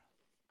are.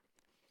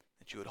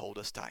 That you would hold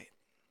us tight.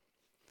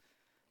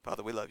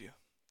 Father, we love you.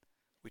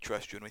 We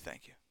trust you and we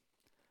thank you.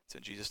 It's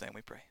in Jesus' name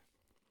we pray.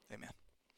 Amen.